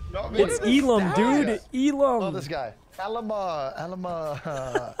 Not me. It's Ellum, dude. Oh, Ellum. this guy. Alama.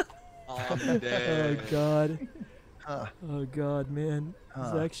 Alama. I'm Oh dead. God. Huh. Oh God, man. He's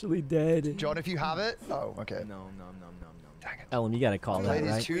Huh. actually dead. John, if you have it. Oh, okay. No. Ellum, you gotta call Play that,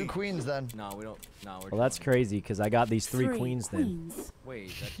 these right? 2 queens then. No, we don't. No, we're. Well, that's doing- crazy because I got these 3 queens then. queens.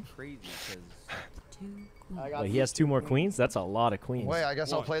 Wait, that's crazy because. 2 I queens. got Wait, he has 2 more queens? That's a lot of queens. Wait, I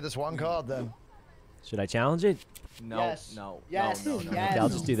guess I'll play this 1 card then. Should I challenge it? No, Yes. no, Yes. no, no, no. Yes. Okay, I'll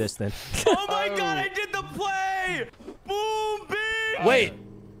just do this then. Oh my God! I did the play. Boom, bitch. Wait,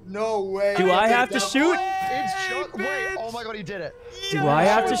 No way. do I have to shoot? It's just wait. Oh my god, he did it. Do I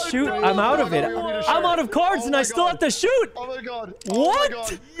have to shoot? I'm out of it. I'm out of cards and I still have to shoot. Oh my god. What? Oh my god.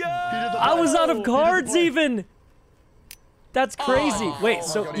 He did the I play. was out He of did the cards play. even. That's crazy. Wait,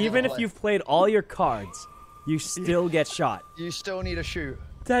 so God, he did even the if play. you've played all your cards, you still get shot. You still need a shoot.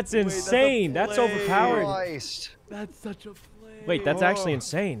 That's insane. That's overpowered. Christ. That's such a play. Wait, that's actually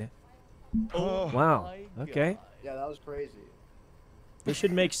insane. Oh. Wow. Okay. Yeah, that was crazy. They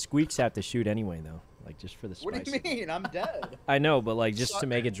should make Squeex have to shoot anyway, though. Like, just for the spice. What do you mean? I'm dead. I know, but like, just to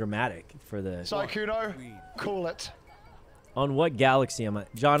make it dramatic for the... Sykkuno, cool it. On what galaxy am I?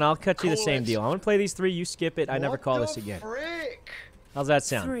 John, I'll cut you the Cool same it. deal. I'm gonna play these 3, you skip it, I never What call the this again. Frick? How's that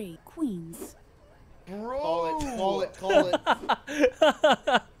sound? 3 queens. Bro. Call it. Call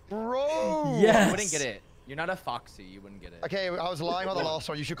it. Bro. Yes. You wouldn't get it. You're not a foxy. You wouldn't get it. Okay, I was lying on the last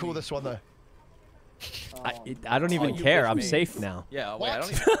one. You should call this one though. I don't even you care. bitch I'm me. safe now. Yeah. Wait.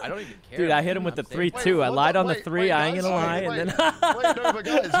 What? I don't even care. Dude, I hit him man. with the I'm safe. 3-2. I what lied the- on the wait, 3. wait, I ain't gonna guys, lie. wait, And then... wait, no, but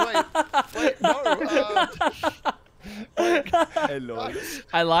guys, wait, no. Hello.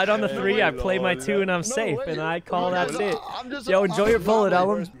 I lied on the 3. I wait, play my no, 2, and I'm No, safe. wait, And I call no, that's guys, it. I'm just, Yo, I'm enjoy your a bullet,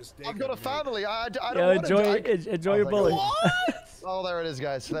 family. Ellum. I've got a family. I don't Yo, want enjoy your my bullet. God. Oh, there it is,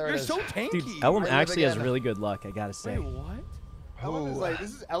 guys. There You're it is. so tanky. Dude, Ellum live actually has again. really good luck, I gotta say. Wait, what? Ellum is like,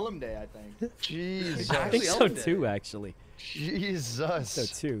 this is Ellum Day, I think. Jesus. I think Actually, so Ellum did. too, actually. Jesus. So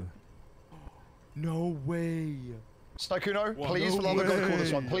too. No way. Sykkuno, please, for the love of God, call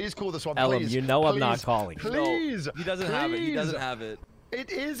this one. Please call this one. Ellum, please. you know I'm not Please. calling. Please. He doesn't have it. He doesn't Please. have it.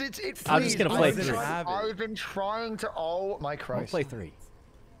 It is. It. I'm just please. gonna play I've been 3. trying- I've been trying to. Oh my I'll Christ. play 3.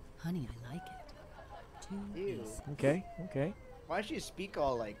 Honey, I like it. 2 Ew. aces. Okay, okay. Why don't you speak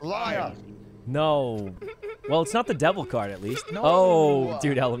all like... Liar. No. Well, it's not the devil card, at least. No. Oh,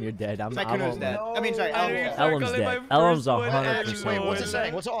 dude, Ellum, you're dead. I'm Sykkuno's dead. No. I mean, sorry, I Ellum. didn't Ellum's Calling my dead. first Ellum's one 100%. Wait, what's it dead.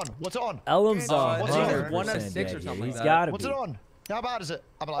 saying? What's it on? What's it on? Ellum's What's it? 100% 1 out of 6 or dead something here. like He's that. gotta What's be. it on? How bad is it?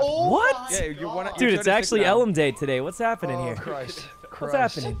 I'm alive. Oh What? my Yeah, you're one. God. Dude, you're it's 36 actually now. Ellum Day today. What's happening Oh here? Christ. What's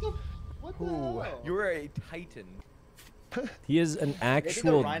Christ. happening? What the hell? You're a titan. He is an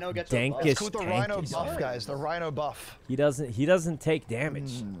actual rhino gets a buff. dankus It's called the Rhino dankus, buff, man. guys. The Rhino buff. He doesn't take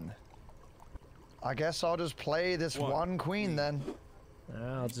damage. I guess I'll just play this one queen then.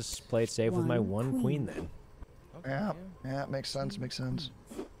 I'll just play it safe with my 1 queen then. Yeah, yeah, makes sense, makes sense.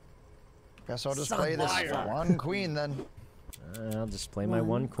 Guess I'll just Son play this liar. 1 queen then. I'll just play my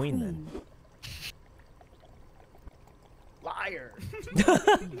 1 queen then. Liar.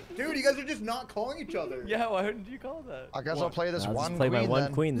 Dude, you guys are just not calling each other. Yeah, why didn't you call that? I guess I'll play this I'll 1 just play queen my 1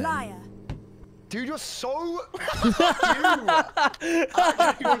 then. queen then. Liar. Dude, you're so. You're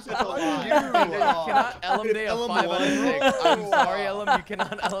such a liar. You cannot Ellum Day a Ellum 5 out of 6. won. I'm sorry, Ellum. You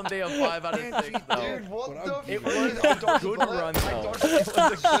cannot Ellum Day a 5 out of 6. though. Dude, what the? It fuck? was I a dodged good the bullet. run, I though. dodged it. It was a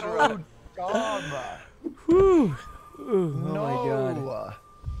good So run. dumb. Whew. Ooh, No. oh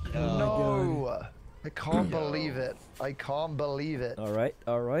my god. No. I can't believe it. I can't believe it. All right,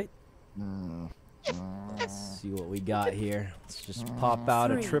 all right. Let's see what we got here. Let's just pop out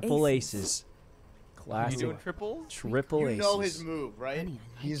a 3 triple aces. aces. You Classic doing triples? triple You aces. know his move, right? Honey,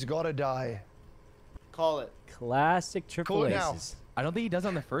 I like He's gotta die. Call it. Classic triple Call it now. aces. I don't think he does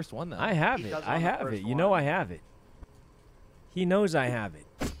on the first one though. I have He it. does it I on the have first it. You know one. I have it. He knows I have it.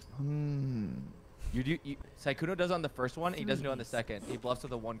 You do. Sykkuno does on the first one. He doesn't do on the second. He bluffs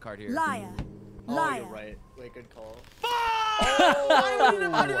with a 1 card here. Liar. Oh, Liar. you're right. Wait, good call.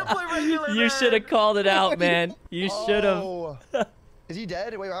 I didn't play regular. You should have called it out, man. You should have. Oh. Is he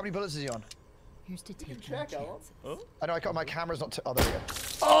dead? Wait, how many bullets is he on? Here's to take my check, Ellum. chances. I know, my camera's not. Oh, there we go.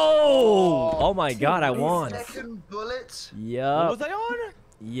 Oh! Oh my god, I won. Second bullet? What Yup. was I on? That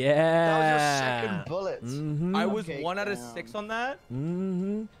was your Yeah. second bullet. Mm-hmm. I was Okay, 1 out of down. 6 on that.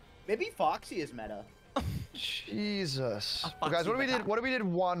 Mm-hmm. Maybe Foxy is meta. Jesus. A Well, guys, what if we foxy did? What if we did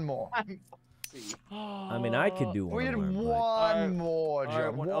one more? I'm Foxy. I mean, I could do We one did more, one more, Alright,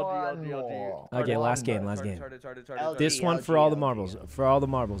 Jim. one One LG. more. but... Okay, last game, last game. This one for all the marbles. For all the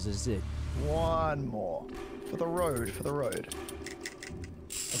marbles is it. One more. For the road. For the road.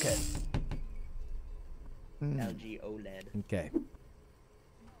 Okay. LG OLED. Okay.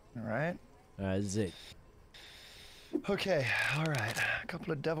 All right. This is it. Okay. All right. A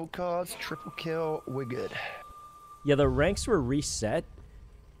couple of devil cards. Triple kill. We're good. Yeah, the ranks were reset,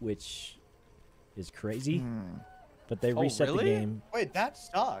 which is crazy. but they reset the really? game. Wait, that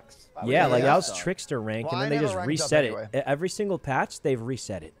sucks. Why would Yeah, they like do I that was stuff? trickster rank, Well, and I then they never just ranked up reset anyway. it. Every single patch, they've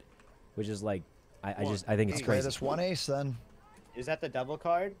reset it, which is like, I think it's Let's play crazy. this one ace then. Is that the devil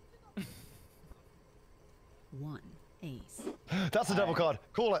card? 1 ace. That's the devil card.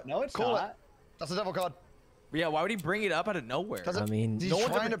 Call it. No, it's Call not. it. That's the devil card. Yeah, why would he bring it up out of nowhere? Does I it- mean, he's no one's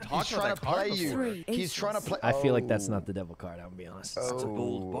trying ever to, talked he's about trying that to card play you. before. He's trying to play. I feel like that's Oh. not the devil card. I'm gonna be honest.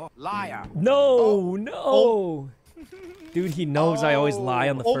 Oh. Liar. No, no. Dude, he knows I always lie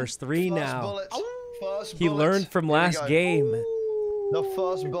on the first three First now. bullet. First He bullet. learned from Here we last go. game. The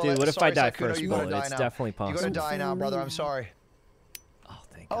first bullet. Dude, what if I Sorry, die Sykkuno, first you gotta bullet? die It's now. definitely You gotta possible. die now, brother. I'm sorry. Oh,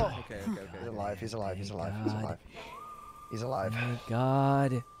 thank Oh. God. Okay. He's alive. He's alive. He's alive. He's God. alive. He's alive. Oh my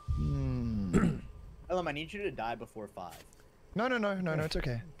God. Ellum, I need you to die before 5. No. It's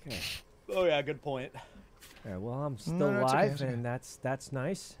okay. Okay. Oh yeah, good point. All right, well, I'm still No, it's okay, alive, it's okay. and that's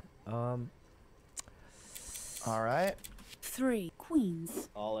nice. All right. 3 queens.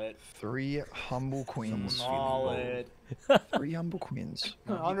 Call it. 3 humble queens. Call it. 3 humble queens.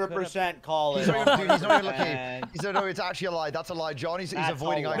 100% call it. Dude, he's not even looking. He said, "No, it's actually a lie. That's a lie." John, he's That's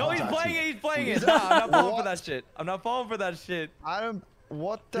avoiding a eye lie. No, he's contact. playing it. He's playing it. Nah, I'm not falling for What? that shit. I'm not falling for that shit. I don't.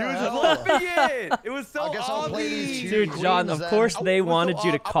 What the He was hell? flipping it. It was so I guess I'll play these obvious. two Dude, John, queens of then. course they was so wanted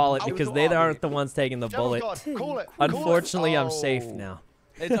you to call it I was because so they aren't obvious. the ones taking the Devil bullet. God, call it. Unfortunately, call it. I'm safe Oh. now.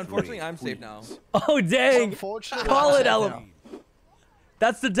 It's unfortunately I'm safe now. Oh, dang. Unfortunately, Call I'm it, safe Ellum. now.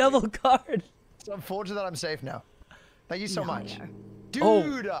 That's the devil card. It's unfortunate that I'm safe now. Thank you so much. Liar.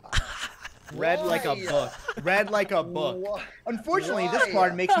 Dude! Read like a Why? book. Read like a book. Why? Unfortunately, this Why?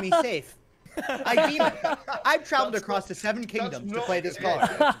 card makes me safe. I've traveled across the 7 kingdoms to play this card.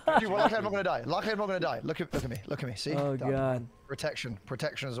 Dude, well, luckily I'm not gonna die. Luckily I'm not gonna die. Look at me. Look at me. See? Oh, Done. God. Protection.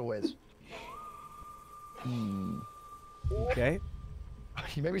 Protection as always. Okay.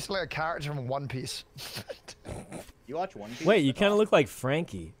 You made me sound like a character from One Piece. You watch One Piece? Wait, you kind of look like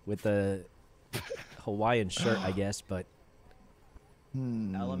Frankie with the Hawaiian shirt, I guess, but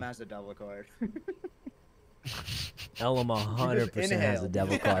Ellum has a devil card. Ellum 100% has a inhale.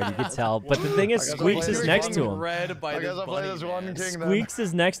 devil card. You can tell. But the thing is, I guess I'll play Squeex is this next one. to him. Read by I this guess I'll play bunny this one man. king then. Squeex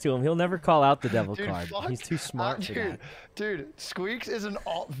is next to him. He'll never call out the devil Dude, card. fuck. He's too smart for dude, that. Dude, Squeex is an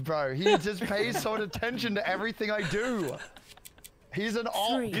op, bro. He just pays so much attention to everything I do. He's an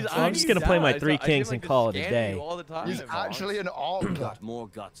op. Three. He's- I'm I just knew gonna play that. my I 3 saw- I kings seem and like call it a scanning day. you all the time. He's actually an op. Got more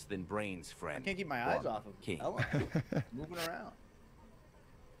guts than brains, friend. I can't keep my eyes off of king. Ellum. Moving around.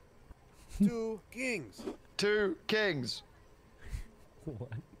 2 kings. 2 kings. What?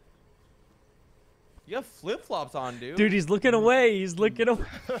 You have flip flops on, dude. Dude, he's looking away. He's looking away.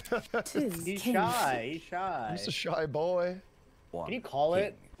 2 He's kings. shy. He's shy. He's a shy boy. Can you call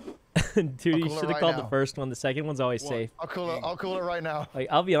it? Dude, you call it should have right called now. the first one. The second one's always safe. I'll call it right now. Like,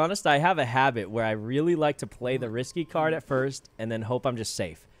 I'll be honest, I have a habit where I really like to play the risky card at first and then hope I'm just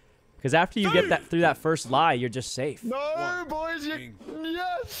safe. Because after you get that through that first lie, you're just safe. No, boys,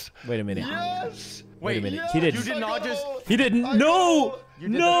 yes. Wait a minute. Yes. Wait a minute. Yes, He didn't. You did not just- He didn't. I No. got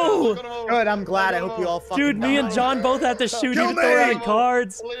No. Good, I'm glad. I hope you all fucking Dude, me and die. John both had to shoot Kill him to throw me! out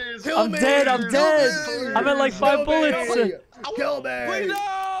cards. Please. I'm dead. I'm dead. I'm at like 5 bullets. Kill me! Wait,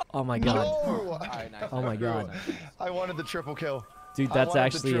 no! Oh my god. No. Alright, nice. Oh my god. I wanted the triple kill. Dude, I that's wanted the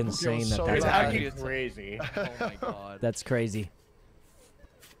actually triple kill insane that so that's bad. happening. Actually, Crazy. Oh my god. That's crazy.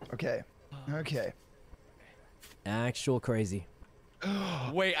 Okay. Okay. Actual crazy.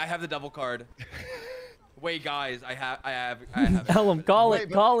 Wait, I have the double card. Wait, guys, I have it. Ellum, call Wait, it.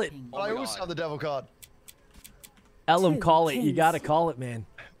 but- Call it. But I my also God. have the devil card. Ellum, 2 call it. You kings. gotta call it, man.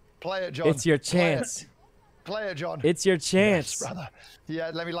 Play it, John. It's your Play it. chance. Play it, John. It's your Yes, chance. brother.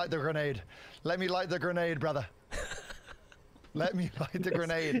 Yeah, let me light the grenade. Let me light the grenade, brother. Let me light the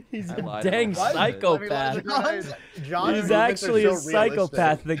grenade. He's I a lied dang about it. Let me light the psychopath. grenade. John's He's movements are actually a so realistic.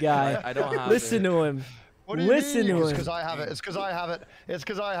 psychopath, the guy. I don't have Listen it. to him. What do you Listen mean? to It's him. because I have it. It's because I have it. It's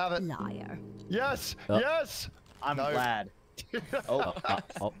because I have it. Liar. Yes. Oh. Yes. I'm No. glad. Oh,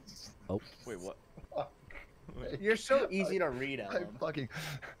 oh. Wait, what? You're so easy to read, I Ellum. fucking.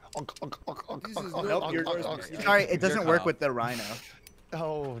 Nope, sorry, it doesn't cut work off. with the rhino.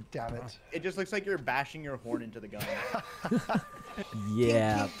 Oh, damn it. It just looks like you're bashing your horn into the gun.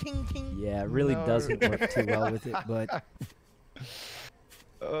 Yeah. Ting, ting, ting. Yeah, it really No. doesn't work too well with it, but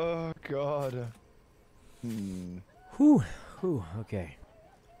Oh, God. whew, okay.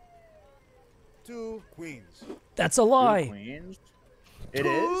 2 queens. That's a Two lie. queens. It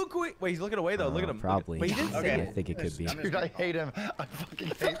is? Wait, he's looking away though. Look at him. Look at- Probably. Wait, he didn't Okay. say I it. think it could be. I'm just Dude, I gonna call hate him. I fucking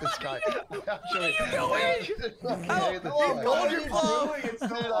hate this guy. I actually hate this Hold guy. your bluff.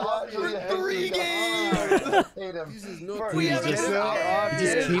 Dude, I actually hate this guy. hate him. This is not Bro, We get haven't him seen out- it. He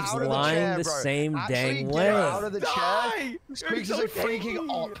just get him keeps out of the lying chair, the bro. same Actually, dang get way. him out of the chair. Die! Squeex is a freaking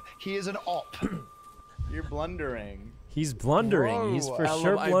op. He is an op. You're blundering. He's blundering. He's Bro, for Ellum,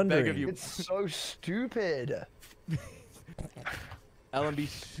 sure I beg blundering. of you. It's so stupid. Ellum, be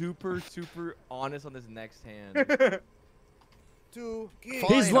super honest on this next hand. 2 kings.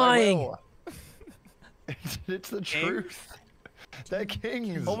 He's Fine, I lying. will. It's the truth. They're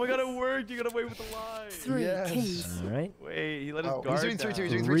kings. Oh my god, it worked! You got away with the lie. 3 Yes. kings. All right. Wait, he let his Oh, guard he's doing 3-2. down.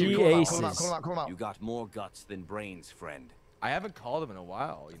 He's doing 3-2. Three Call him out, aces. call him out, call him out, call him out. You got more guts than brains, friend. I haven't called him in a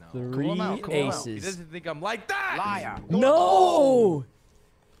while, you know. Three him out, call him out. He aces. doesn't think I'm like that. Liar. No!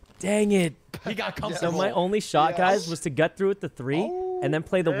 Dang it. He got So comfortable. my only shot, guys, Yes. was to gut through with the 3 and then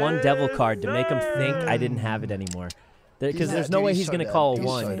play the 1 devil card to make him think I didn't have it anymore. Because He's there's dead, no dude, way he's he's so going to dead. call a He's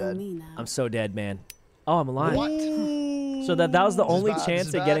so 1. dead. Me now. I'm so dead, man. Oh, I'm alive. What? So that was the only This is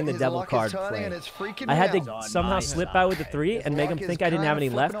chance bad. at getting the His devil luck is card turning play. and it's freaking I had me to out. somehow my slip out with the 3 His and make him luck is think I didn't have any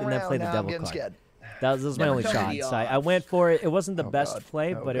kinda left flipping and then play the around now. I'm devil getting card. scared. That was my Never only turn shot. the So I odds. went for it. It wasn't the Oh, best God.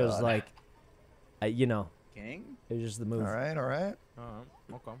 play, Oh, but it was God. like, you know, King? it was just the move. All right, all right.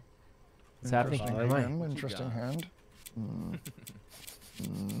 Okay. What's happening? Interesting Where am I? hand, interesting got? hand.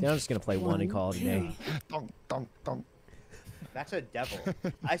 Yeah, I'm just going to play 1 and call it a day. Donk, donk, donk. That's a devil.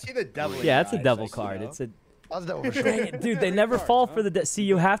 I see the devil. in Yeah, your it's a eyes, devil like, card. you know? It's a That's devil for sure. Dang it, dude, they never fall for the see,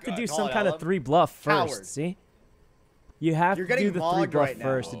 you have to do Call some it, kind of Ellum. 3 bluff first, Coward. see? You have You're to do getting the 3 mauled bluff right now.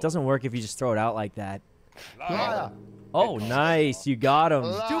 first. It doesn't work if you just throw it out like that. Liar. Oh, nice. You got him.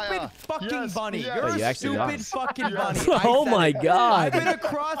 Liar. Stupid fucking Yes, bunny. yes. You're Wait, you a actually got stupid him. fucking bunny. Oh I said my it. God. I've been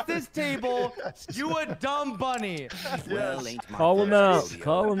across this table. You a dumb bunny. Well, ain't my Call him first out. rodeo.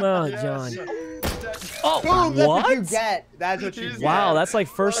 Call him out, Yes. John. Yes. Oh, Boom, that's what you what? get. That's what you He's- get. Wow, that's like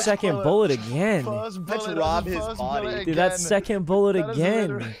first, second bullet. bullet again. First Let's bullet, rob that's the his first body. bullet Dude, that's again. second bullet That is again.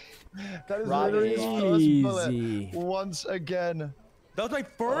 literally- That is Rob literally his his body. first Easy. bullet. Once again. That was my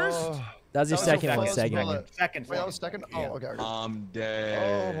first. Oh. That was your That was second your one, first second. bullet. Second. Wait, that was second? Oh, okay. okay. I'm Oh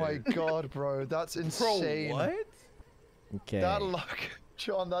dead. my god, bro. That's Bro, insane. what? Okay. That luck.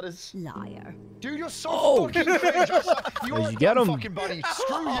 John, that is... Liar. Dude, you're so Oh. fucking cringe. You're Did a you get dumb him? fucking bunny.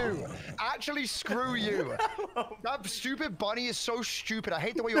 Screw you. Actually, screw you. That stupid bunny is so stupid. I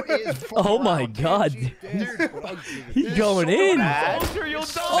hate the way your ears fall Oh my around. god. Dude, He's going in. Bad. Soldier, you'll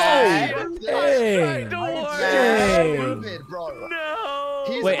Oh, die. dang. Don't worry. Dang. Stupid, bro. No.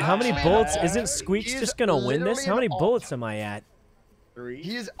 He's Wait, how many actually- bullets? Isn't Squeex He's just gonna win this? literally How many an op. bullets am I at? 3.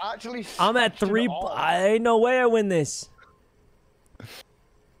 He is actually. I'm at such an 3. op. I ain't no way I win this.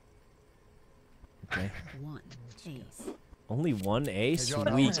 Okay. 1 ace. Only 1 ace? Hey, John,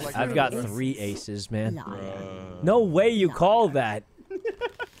 that Sweet. looks like I've you're got good. 3 aces, man. Liar. No way you call that.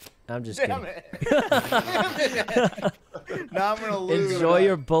 I'm just Damn kidding. it. Now I'm gonna lose. Enjoy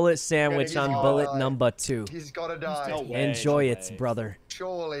your bullet sandwich he's on gonna bullet die. number 2. He's gotta die. No way, Enjoy no it, way. brother.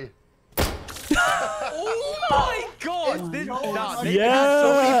 Surely. Oh my god. This, nah, this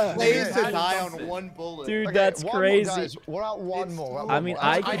Yeah. Plays to Okay. die on 1 bullet. Dude, Okay, that's one more, crazy. guys. What about one more? I mean,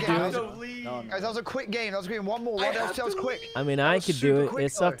 I could do it. No, Guys, that was a quick game. That was a quick game. One more. That was quick. I mean, That I was could super do it. quick,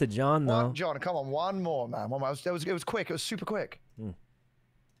 It's up though. to John, though. John, come on. One more, man. One more. It was quick. It was super quick.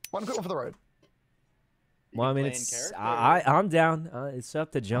 One quick one for the road. Well, I mean, play in it's character? I'm down. It's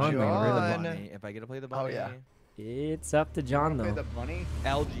up to John, man. John. Really. If I get to play the bunny. Oh, yeah. It's up to John, Play though. the bunny.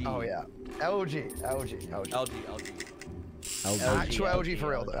 LG. Oh, yeah. LG. LG. Actual LG for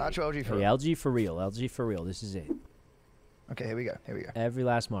real, though. Actual LG for Hey, real. LG for real. LG for real. This is it. Okay, here we go. Here we go. Every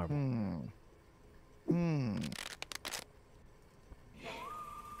last marble.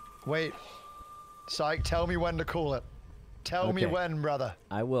 Wait. Syke, tell me when to call it. Tell me Okay. when, brother.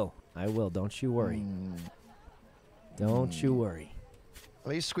 I will. I will. Don't you worry. Don't you worry. At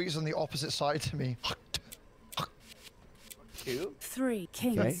least Squeex on the opposite side to me. 2. 3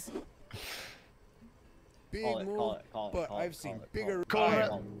 kings. Big Call it, move, call it, call it, but call it, I've seen call it, bigger. Call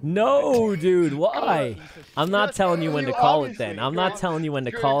it. No, dude. Why? I'm not telling you when to You call it obviously then. I'm not got- telling you when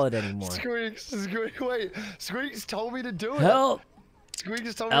to Squeex, call it anymore. Wait. Squeex told me to do it. Help!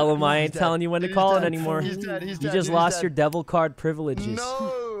 Squeex told me. Ellum, I He's ain't dead. telling you when to He's call it dead. anymore. He's dead. He's You dead. just He's lost dead. your devil card privileges.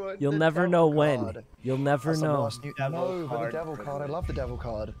 No. You'll the never devil know when. card. You'll never That's the know. worst. Devil No, but the card devil card. I privilege. love the devil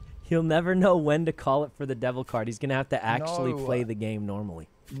card. He'll never know when to call it for the devil card. He's gonna have to actually No. play the game normally.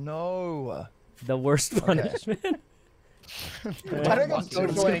 No. The worst punishment. I think I'm I'm social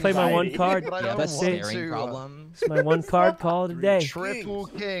just gonna play my one anxiety. card. But I You don't have a That's want it. staring to. problem. It's my one card. Call it a day. Triple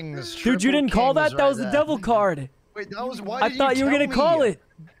kings. Dude, you triple didn't call that. kings That was right the there. devil card. Wait, that was why I did thought you were tell gonna call me? it.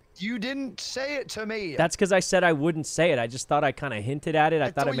 You didn't say it to me. That's because I said I wouldn't say it. I just thought I kind of hinted at it. I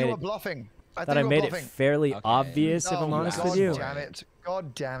thought I you made were it. bluffing. Thought I you were made it bluffing. fairly Okay. obvious. If Oh, I'm honest God with you. Damn it.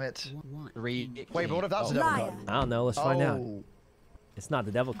 God damn it. 3. Wait, but what if that's a devil card? I don't know. Let's find out. Oh. It's not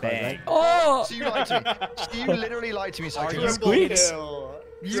the devil card, Bang. right? Oh! So you lied to me. So you literally lied to me, Are Sykkuno. you Squeex.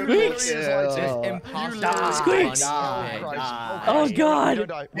 You Squeex. literally just lied to me. This You impossible. literally- Squeex. Oh, Christ. Die. Oh, Okay, God. don't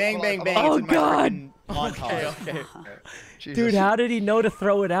die. Bang, I'm bang, alive. bang. Oh, It's in my God. freaking montage. Okay. Jesus. Dude, how did he know to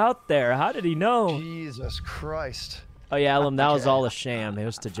throw it out there? How did he know? Jesus Christ. Oh yeah, Ellum, that was Okay. all a sham. It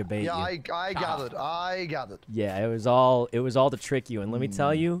was to debate Yeah, you. I gathered. I gathered. Yeah, it was all to trick you. And let me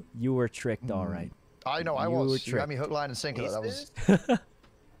tell you, you were tricked all right. I know, I You were was. You got tricked. me hook, line, and sinker. That was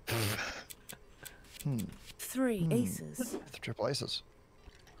 3 aces. triple aces.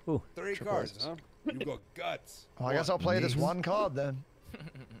 Ooh, 3 Triple cards, aces. huh? You got guts. Well, I guess I'll play this ace. one card then.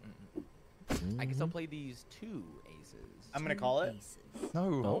 I guess I'll play these 2 aces. I'm gonna call it. Aces.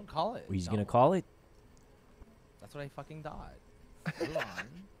 No. Don't call it. he's gonna Don't. call it. That's what I fucking thought. Hold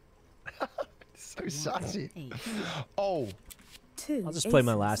on. So sassy. 8. Oh, 2 I'll just play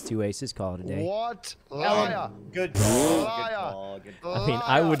my aces. last 2 aces. Call it a day. what? Liar. Ellum, good call. Liar. Good call. Good call. I mean,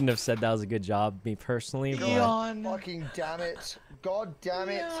 I Liar. wouldn't have said that was a good job, me personally. But God fucking damn it. God damn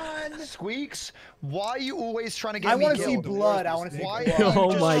it. Squeex, why are you always trying to get I me want to see killed? blood. I want to see Why blood. are you Oh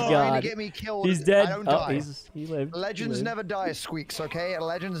just my trying God. to get me killed? he's dead. I don't Oh, die. he lived. He Legends lived. never die, Squeex, okay?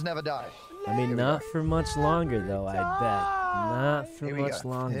 Legends never die. I mean, not for much longer, though. I bet. Not for Here we much go.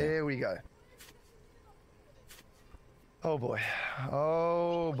 longer. Here we go. Oh boy.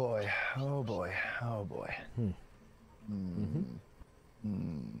 Oh boy. Oh boy. Oh boy.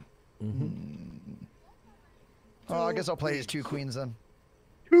 Oh, I guess I'll play these 2 queens then.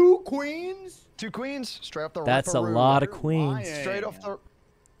 2 queens? 2 queens, straight off the That's a ripperoo. lot of You're queens. lying. Straight off the.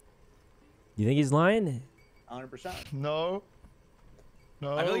 You think he's lying? 100%. No.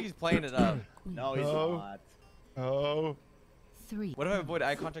 No. I feel like he's playing it up. No, he's No. not. Oh. 3. What if I avoid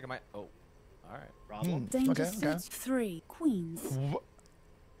eye contact? Am I? Oh, all right. Problem. Danger Okay, okay. suits 3 queens.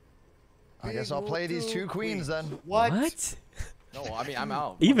 I guess I'll play these 2 queens then. What? No, I mean I'm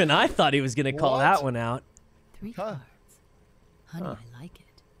out. Even I thought he was gonna call that What? one out. 3 Huh. cards. Honey, I like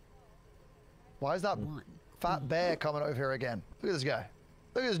it. Why is that 1. fat bear coming over here again? Look at this guy.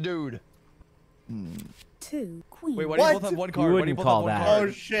 Look at this dude. 2 queens. Wait, why do you both What? have one You card? Why do wouldn't you both call have one that. Oh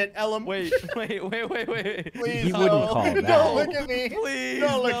card? shit, Ellum. Wait. Please, He no. wouldn't call that. Don't look at me. Please,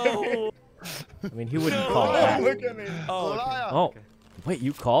 Don't look at me. no. I mean, he wouldn't call Don't that. look at me. Oh, okay. Liar. Oh, wait,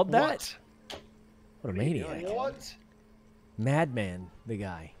 you called that? What? What a maniac. What? Madman, the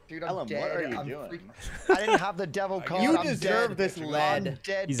guy. Dude, I'm Ellum, dead. what are you I'm doing? I didn't have the devil card. You I'm deserve dead. this lead. I'm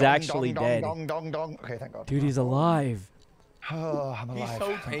dead. He's Dong, actually dong, dead. Dong, dong, dong. Okay, thank God. Dude, he's alive. Oh, I'm He's alive.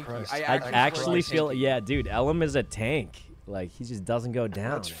 so Thank tanky. Christ. I I Actually, actually for feel, like- yeah, dude, Ellum is a tank. Like, he just doesn't go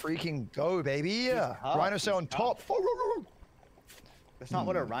down. Let's freaking go, baby. Yeah. tough, Rhino's he's on top. That's not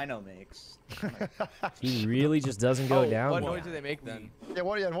what a rhino makes. He really just doesn't go Oh, down. what well. noise do they make then? Yeah,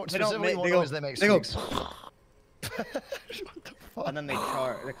 what They don't specifically make- what they go- noise they make? they go- Squeex? And then they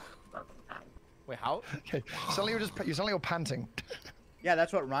charge. Wait, how? Okay. Suddenly you're panting. Yeah,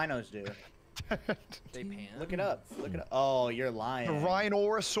 that's what rhinos do. They pan? Look it up. Look it up. Oh, you're lying. The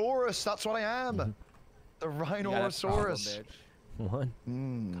Rhinosaurus. That's what I am. The Yeah, that's awesome, Rhinosaurus. bitch.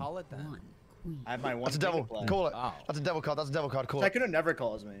 What? Call it then. 1 queen. I have my one. That's a devil. play. Call it. Wow. That's a devil card. That's a devil card. Call I it. could have never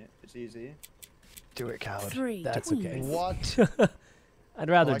calls me. It's easy. Do it, coward. 3 That's queens. okay. What? I'd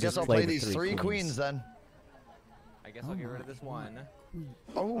rather Well, I just guess I'll play play the these 3 queens then. I guess I'll get rid of this one.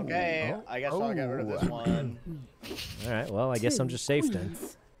 Oh. Okay, Oh. I guess I'll get rid of this Oh. one. All right, well, I guess I'm 2 just safe then.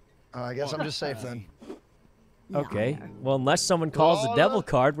 queens. I guess I'm just safe then. Okay. Liar. Well, unless someone calls the Lola. devil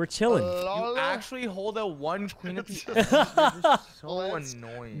card, we're chilling. You Lola, actually hold a one queen at the end. This is so Let's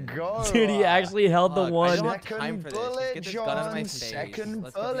annoying. go. Dude, he actually held the Fuck, I one. don't have time Second for this. Just bullet, get this gun out of my John. face. Second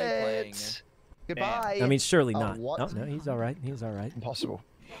Let's continue playing. bullet. Goodbye. I mean, surely Oh, not. what? No, no, he's all right. He's all right. Impossible.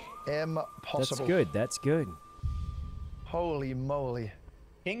 That's Impossible. good. That's good. Holy moly.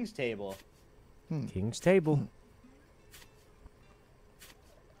 King's table. King's table.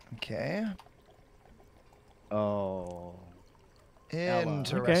 Okay. Oh.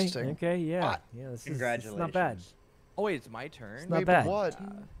 Interesting. Okay, yeah. What? Yeah, this is Congratulations. not bad. Oh wait, it's my turn. not Wait, bad. but what?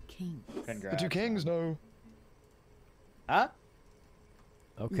 Kings. The Congrats. 2 kings, no. Huh?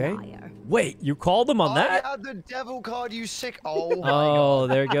 Okay. Liar. Wait, you called him on that? I had the devil card, you sick. Oh my Oh,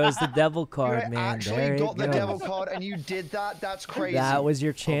 there goes the devil god. card, You man. actually There got it the goes. devil card and you did that? That's crazy. That was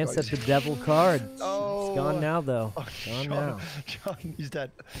your chance at the devil card. Oh. It's gone now, though. Oh, Gone John, now. John, he's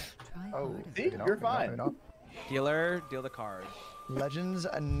dead. Try Oh, harder. See? maybe not, You're maybe not, fine. maybe not. Dealer, deal the card. Legends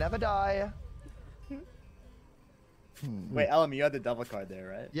never die. Wait, Ellum, you had the devil card there,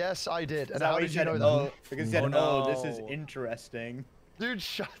 right? Yes, I did. Is And that how why did you said, know that? oh, because you said, Oh, oh, this is no. interesting. Dude,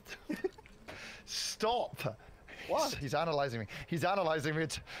 shut. Stop. What? He's analyzing me. He's analyzing me.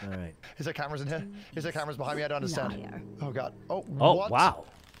 All right. Is there cameras in here? Is there cameras behind me? I don't understand. Liar. Oh god. Oh, Oh, what? wow.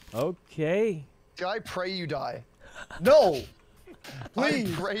 Okay. Did I pray you die? No. I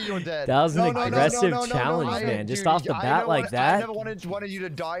Please. pray you're dead. That was an No, no, no, aggressive no, no, no, challenge, no. man. Just Dude, off the I bat never like wanted- I that. never wanted you to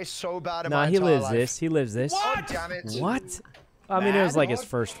die so bad in Nah, my he entire lives life. this. He lives this. Oh, damn it. What? I mean, it was like his What?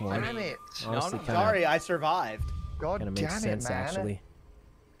 first one. Damn it. Honestly, No, kind Sorry, I survived. God of damn makes it, sense, man. actually.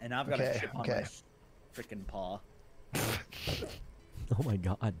 And I've got Okay, a chip on okay. my freaking paw. Oh my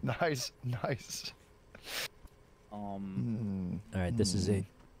god. Nice, nice. All right, this is it.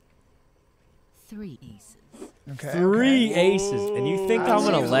 3 aces. Okay. Three okay. aces, and you think That I'm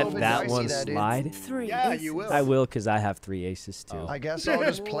gonna seems a let little bit that dicey one there, dude. slide? 3 Yeah, aces. you will. I will, cause I have 3 aces too. I guess I'll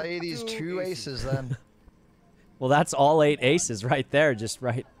just play these 2 aces then. Well, that's all 8 aces right there, just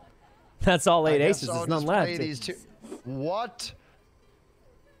right. That's all 8 I guess aces. I'll There's none just left. play these 2. What?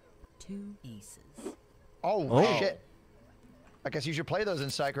 2 aces. Oh, Oh. shit. I guess you should play those in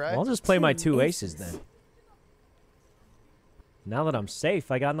Psych, right? Well, I'll just play my 2 2 aces aces. then. Now that I'm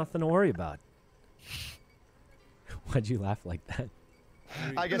safe, I got nothing to worry about. Why'd you laugh like that?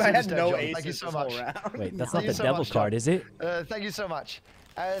 I guess I you're had just dead, no John. aces Thank you so this whole much. round. Wait, that's Thank not you the so devil much, card, John. is it? Thank you so much.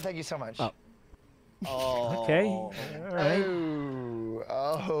 Thank you so much. Oh. Oh. Okay. All right.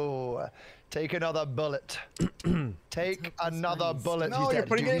 Oh. Take another bullet. Take another bullet. No, He's you're dead.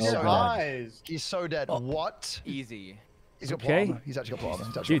 putting Dude, it in he's your so dead. eyes. He's so dead. What? Easy. He's got Okay. plot armor. He's actually got plot armor.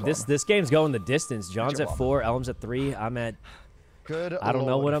 He's actually Dude, got plot this game's going the distance. John's job. at 4, Ellum's at 3. I'm at. armor. Good. I don't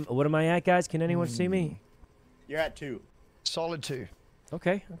know Lord. what am I at, guys? Can anyone see me? You're at 2. Solid 2.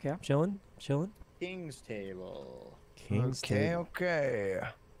 Okay, I'm chilling, King's table. King's Okay. table. Okay.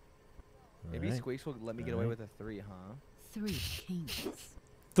 Maybe Alright. Squeex will let me get away with a 3, huh? 3 kings.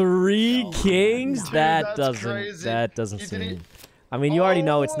 3 Oh, kings? dude, That that's crazy. doesn't You seem. didn't- I mean, you already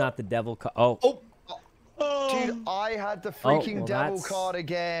know it's Oh. not the devil card. Oh, Dude, I had the freaking well, devil that's- card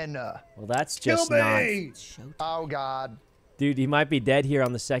again. well, that's Kill just not. me! It's showtime. Oh God. Dude, he might be dead here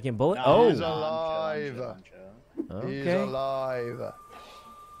on the second bullet. No, Oh, He's no, I'm alive. chill, I'm chill. He's okay. alive.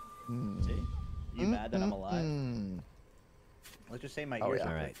 See? You mad that I'm alive? Mm. Let's just say my Oh, ears yeah.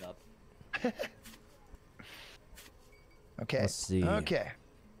 are Alright. picked up. Okay. Let's see. Okay.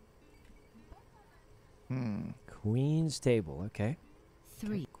 Queen's table. Okay,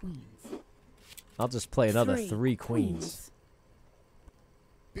 3 queens. I'll just play another 3 queens.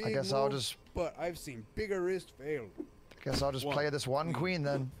 I guess I'll just. But I've seen bigger wrist fail. Guess I'll just play this 1 queen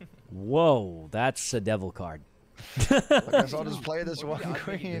then. Whoa, that's a devil card. I guess I'll just play this 1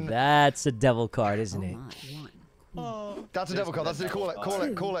 queen. That's a devil card, isn't Oh it? my, 1. That's a devil card. That's it. Call it. Call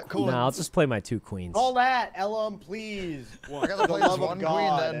it. Call it. Call No, it. I'll just play my 2 queens. Call that, Ellum, please. I guess I'll For the play this love 1 of queen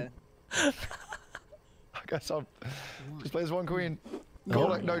God. then. I guess I'll just play this 1 queen.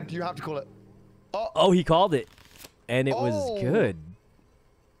 Call it. No, you have to call it. Oh, he called it, and it was Oh. good.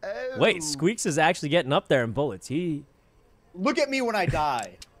 Oh. Wait, Squeex is actually getting up there in bullets. Look at me when I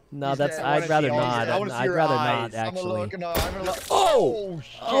die. No, He's that's. dead. I I'd wanna rather see all not. these- I wanna see I'd your rather eyes. not I'm gonna actually. look. No, I'm gonna look. Oh!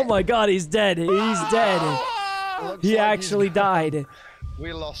 Shit. Oh my God, he's dead. He's dead. Looks He like he's- actually died.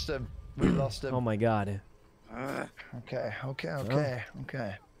 We lost him. We lost him. Oh my God. Okay. Okay. Okay.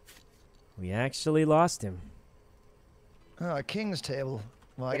 Okay. We actually lost him. King's table.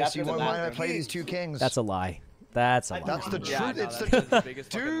 Well, I But guess after you the won't mind if I last play one. these 2 kings. That's a lie. That's a lie. That's the Yeah, truth. no, It's that's the the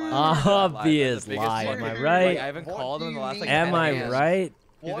biggest fucking Dude. lie. That's a lie. That's Obvious the biggest lie, fucking am I lie. right? Like, I haven't What called do him in the you last like mean? 10 Am I hands. right?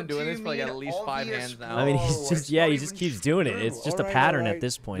 He's been What doing do this you for like at mean least 5 obvious hands now. I mean, Oh, he's just it's yeah, not he just even keeps doing it. true. It's just a Alright, pattern at alright.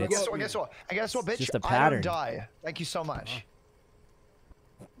 this point. And guess It's what? Guess what? And guess what, bitch? just a I pattern. don't die. Thank you so much.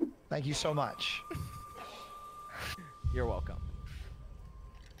 Thank you so much. You're welcome.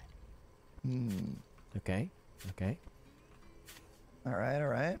 okay. Okay. All right. All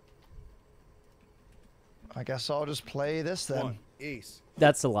right. I guess I'll just play this then. 1 ace.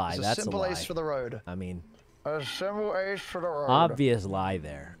 That's a lie. It's a That's a simple lie. ace for the road. I mean, A simple ace for the road. obvious lie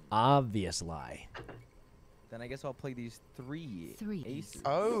there. Obvious lie. Then I guess I'll play these 3 3 aces.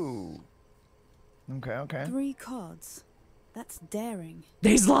 Oh. Okay. Okay. 3 cards. That's daring.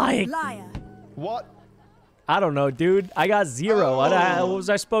 He's lying. Liar. What? I don't know, dude. I got 0. What Oh. was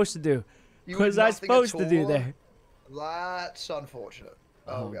I supposed to do? You What was had I nothing supposed at to do all? there? That's unfortunate.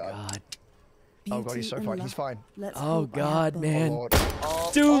 Oh, God. Oh God, he's so Beauty fine. and He's luck. fine. Let's Oh hope I have God, both. man. Oh, Lord.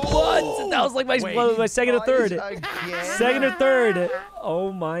 Oh, Dude, oh, what? That was like my second or Guys, third. again? Second or third.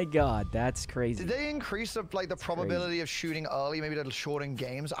 Oh my God, that's crazy. Did they increase the probability of shooting early, maybe to shorten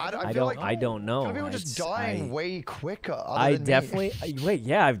games? I feel don't. like I don't know. people are just It's- dying I- way quicker. Other I than me. definitely. Wait,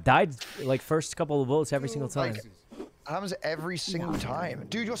 yeah, I've died like first couple of bullets every single time. Like, happens every single time.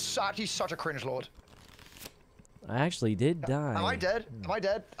 Dude, you're actually such a cringe lord. I actually did die. Am I dead? Am I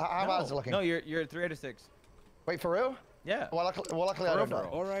dead? How bad is it looking? No, you're 3 out of 6. Wait, for real? Yeah. Well, luckily I don't know.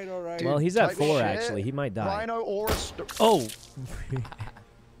 All right, all right. Dude, Well, he's at type 4 shit, actually. He might die. Rhino or a Oh.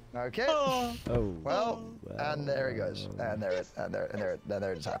 Okay. Oh. Well, and there he goes. And there it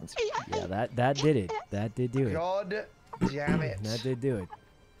just happens. Yeah, that did it. That did do it. God damn it. That did do it.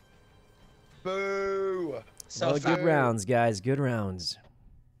 Boo. So Well, good rounds, guys. Good rounds.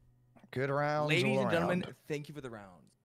 Good rounds. Ladies all and gentlemen, around. thank you for the round.